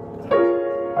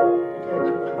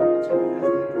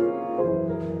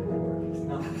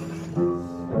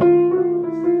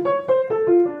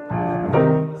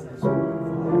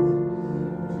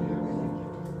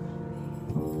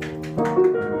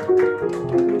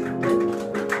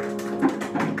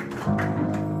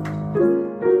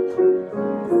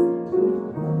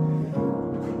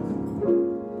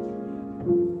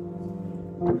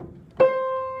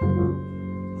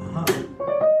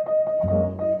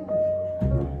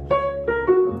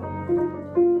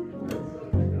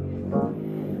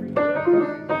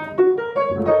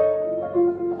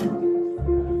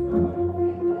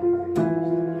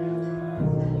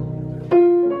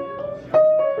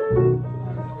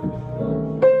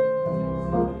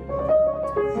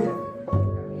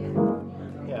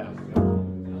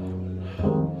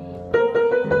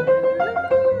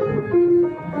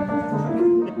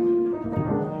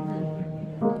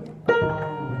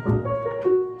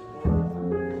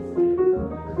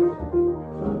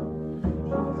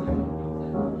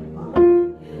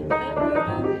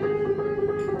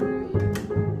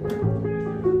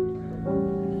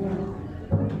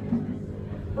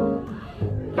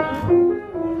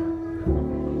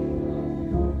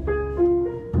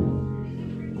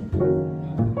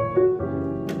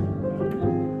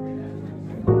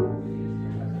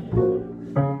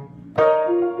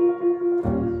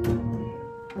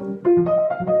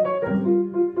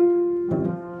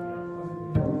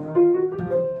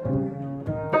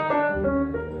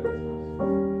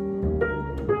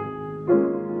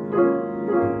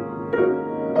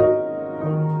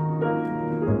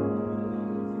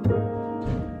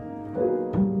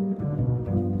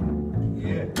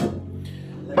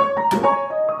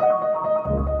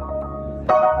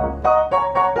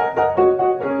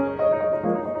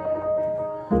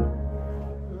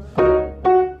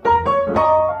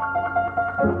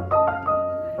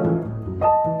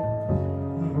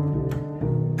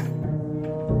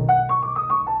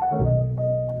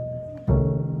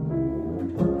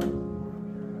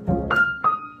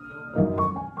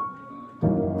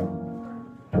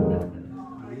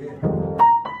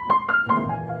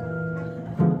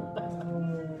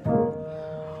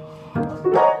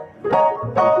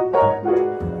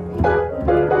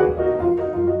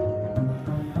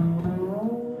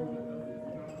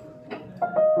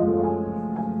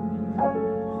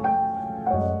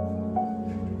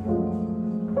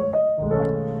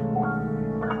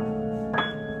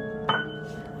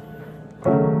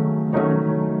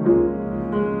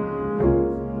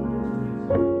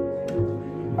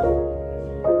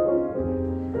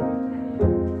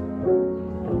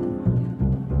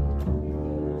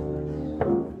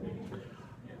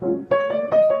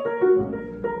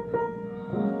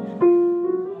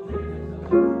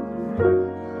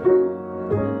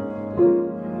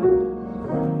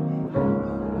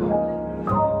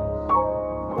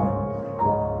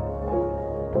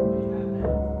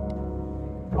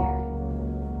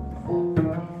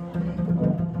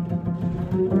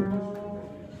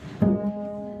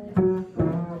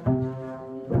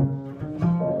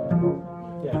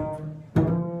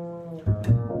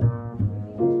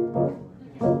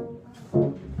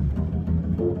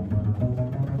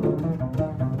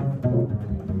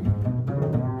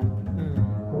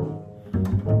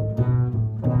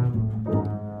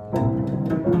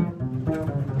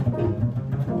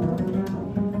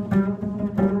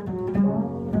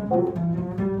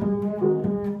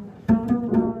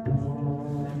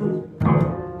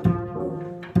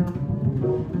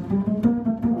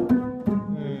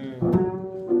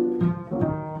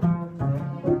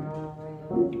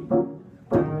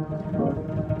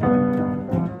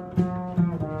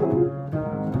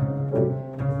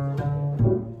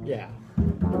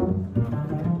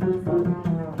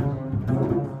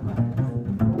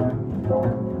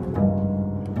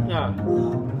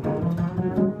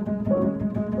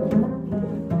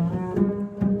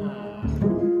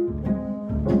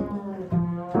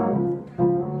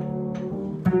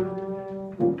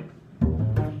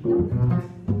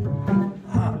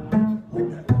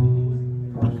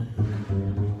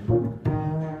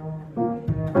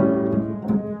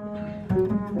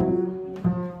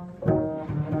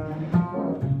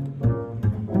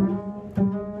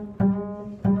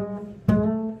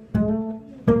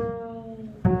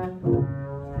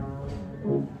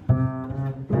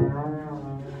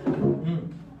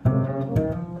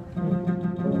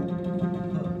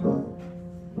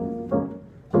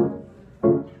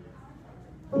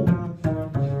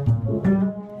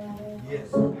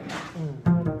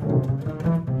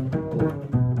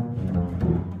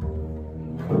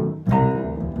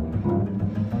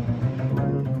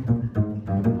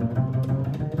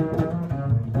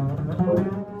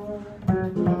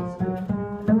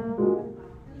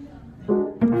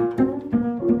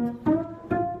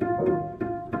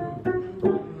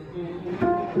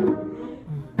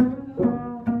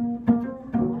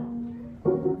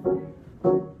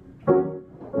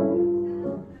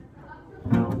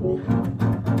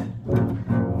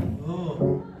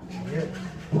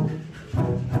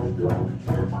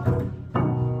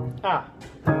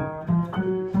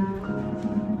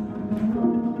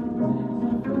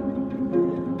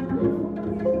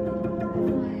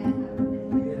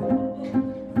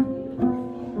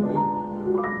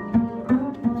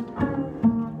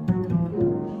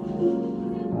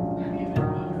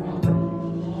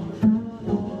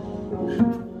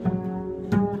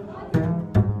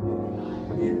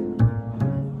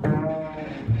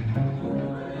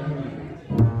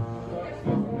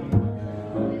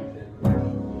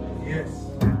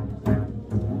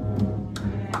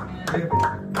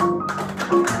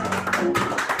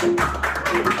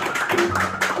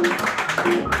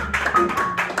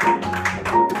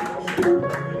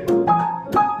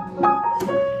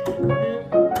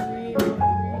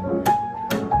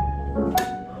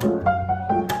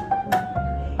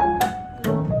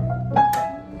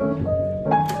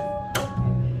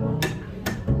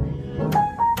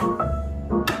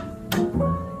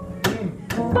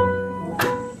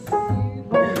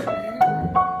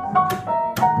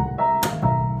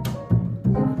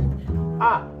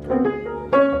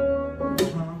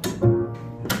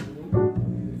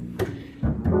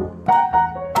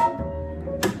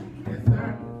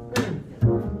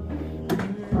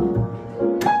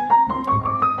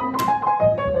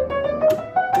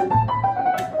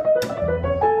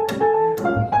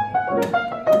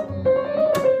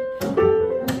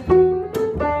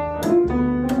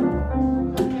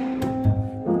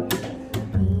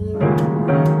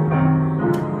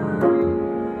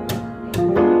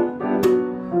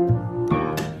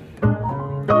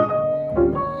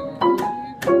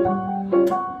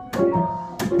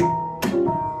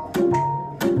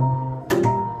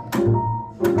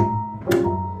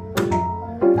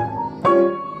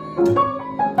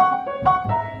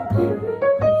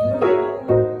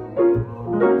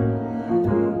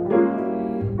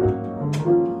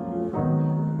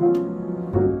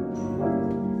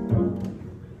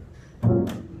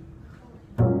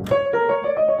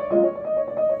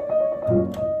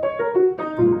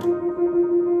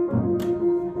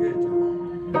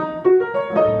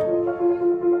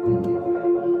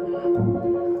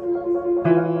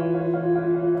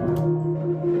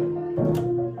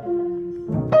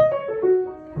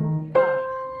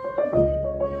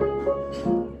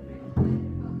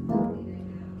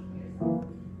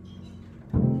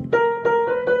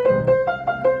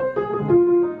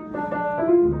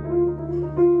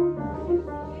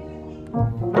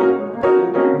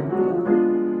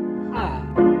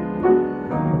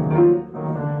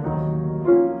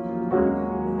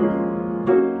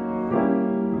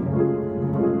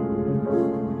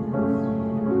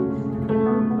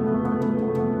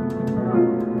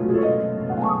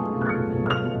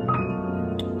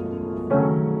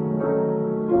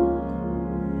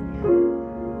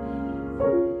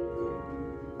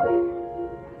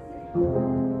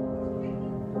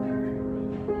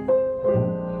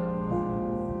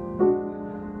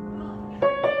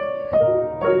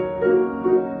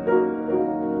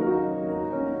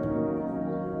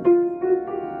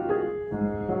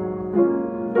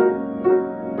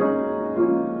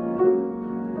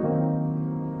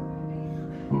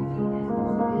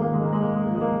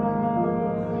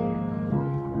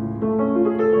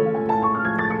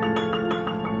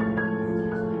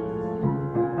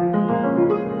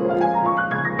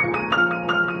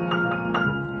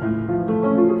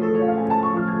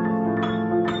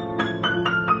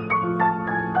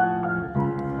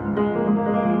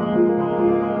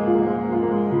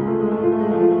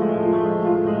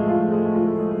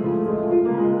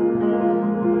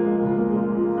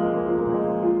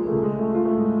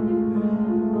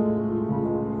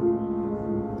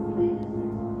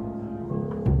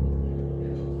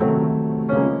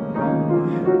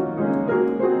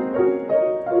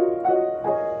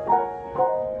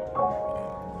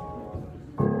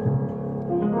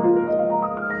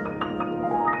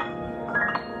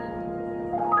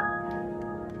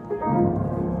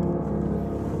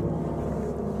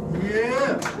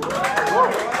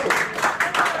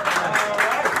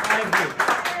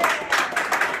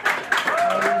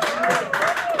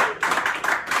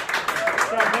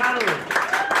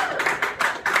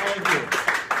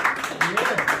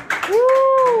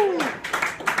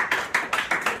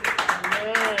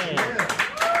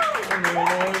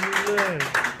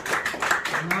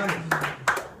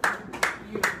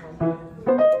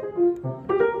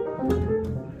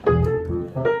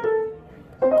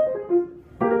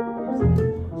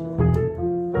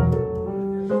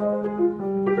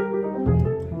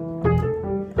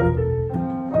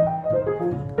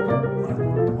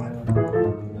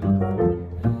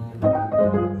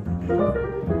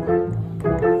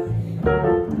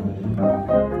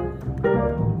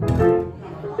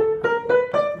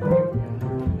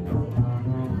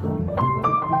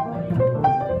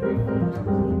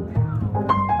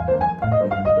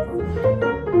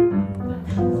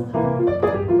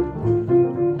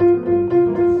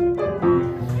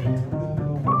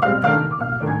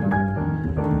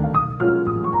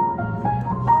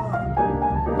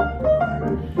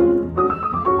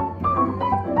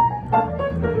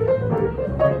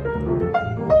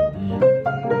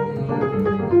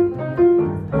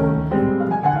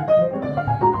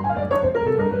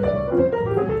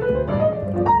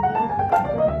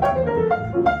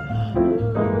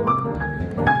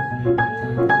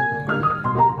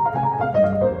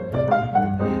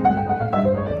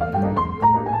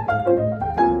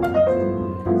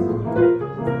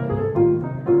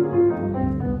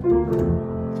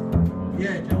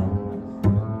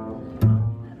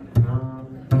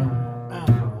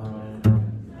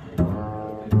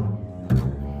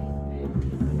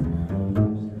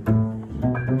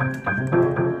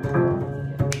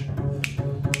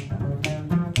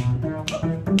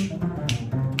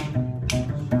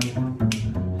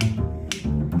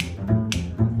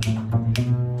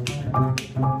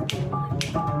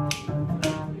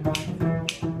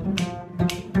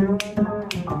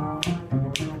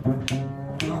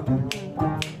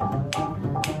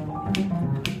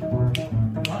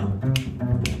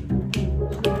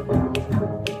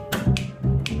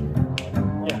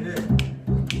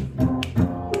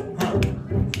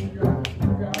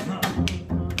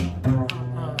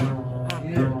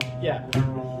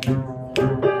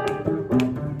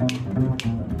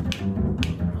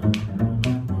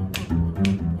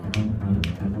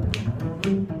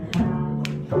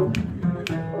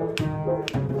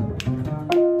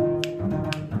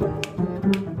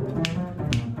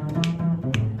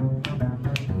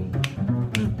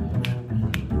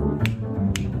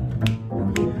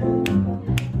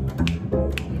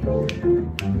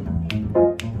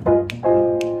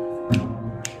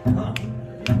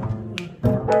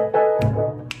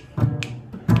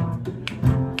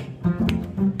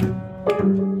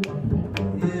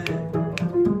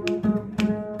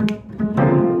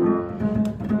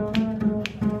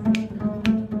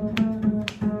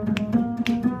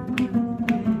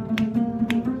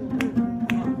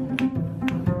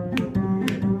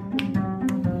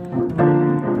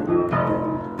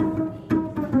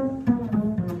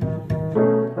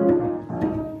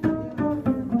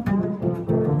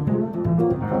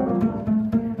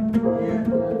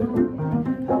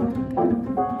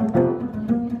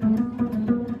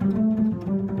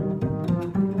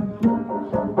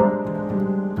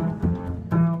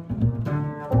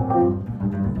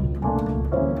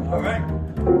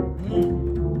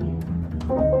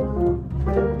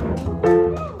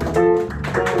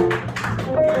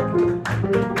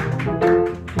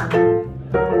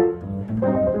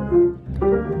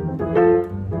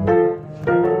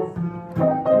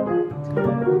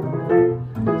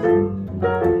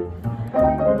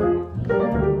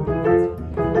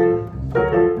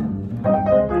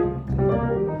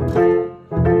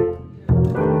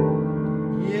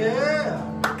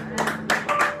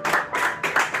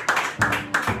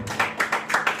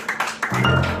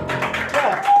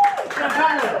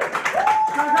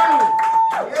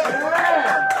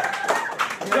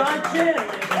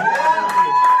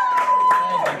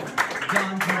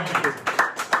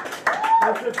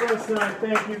us tonight.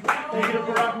 Thank you. Thank you to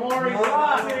Barak Mori for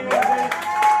listening to this.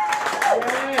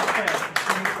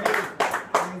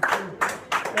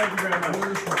 Thank you very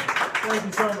much. Thank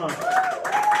you so much.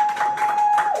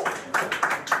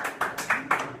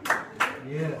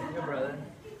 Yeah, brother.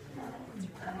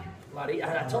 Lottie, I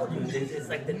told you, it's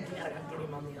like the I gotta get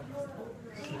him on the other.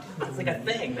 It's like a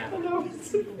thing now.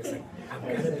 It's like, I'm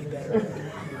gonna be better.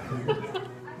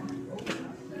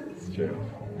 It's true.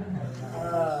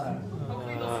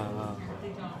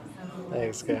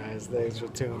 Thanks, guys. Thanks for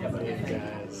tuning in,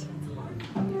 guys.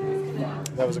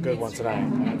 That was a good one tonight.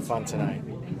 I had fun tonight.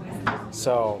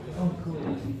 So,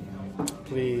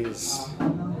 please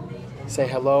say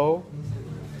hello.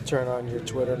 Turn on your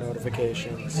Twitter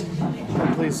notifications.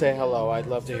 And please say hello. I'd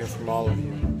love to hear from all of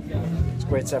you. It's a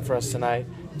great set for us tonight.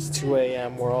 It's 2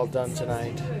 a.m. We're all done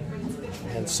tonight.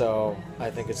 And so I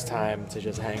think it's time to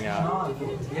just hang out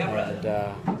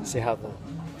and see how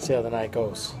the night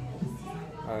goes.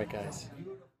 All right, guys.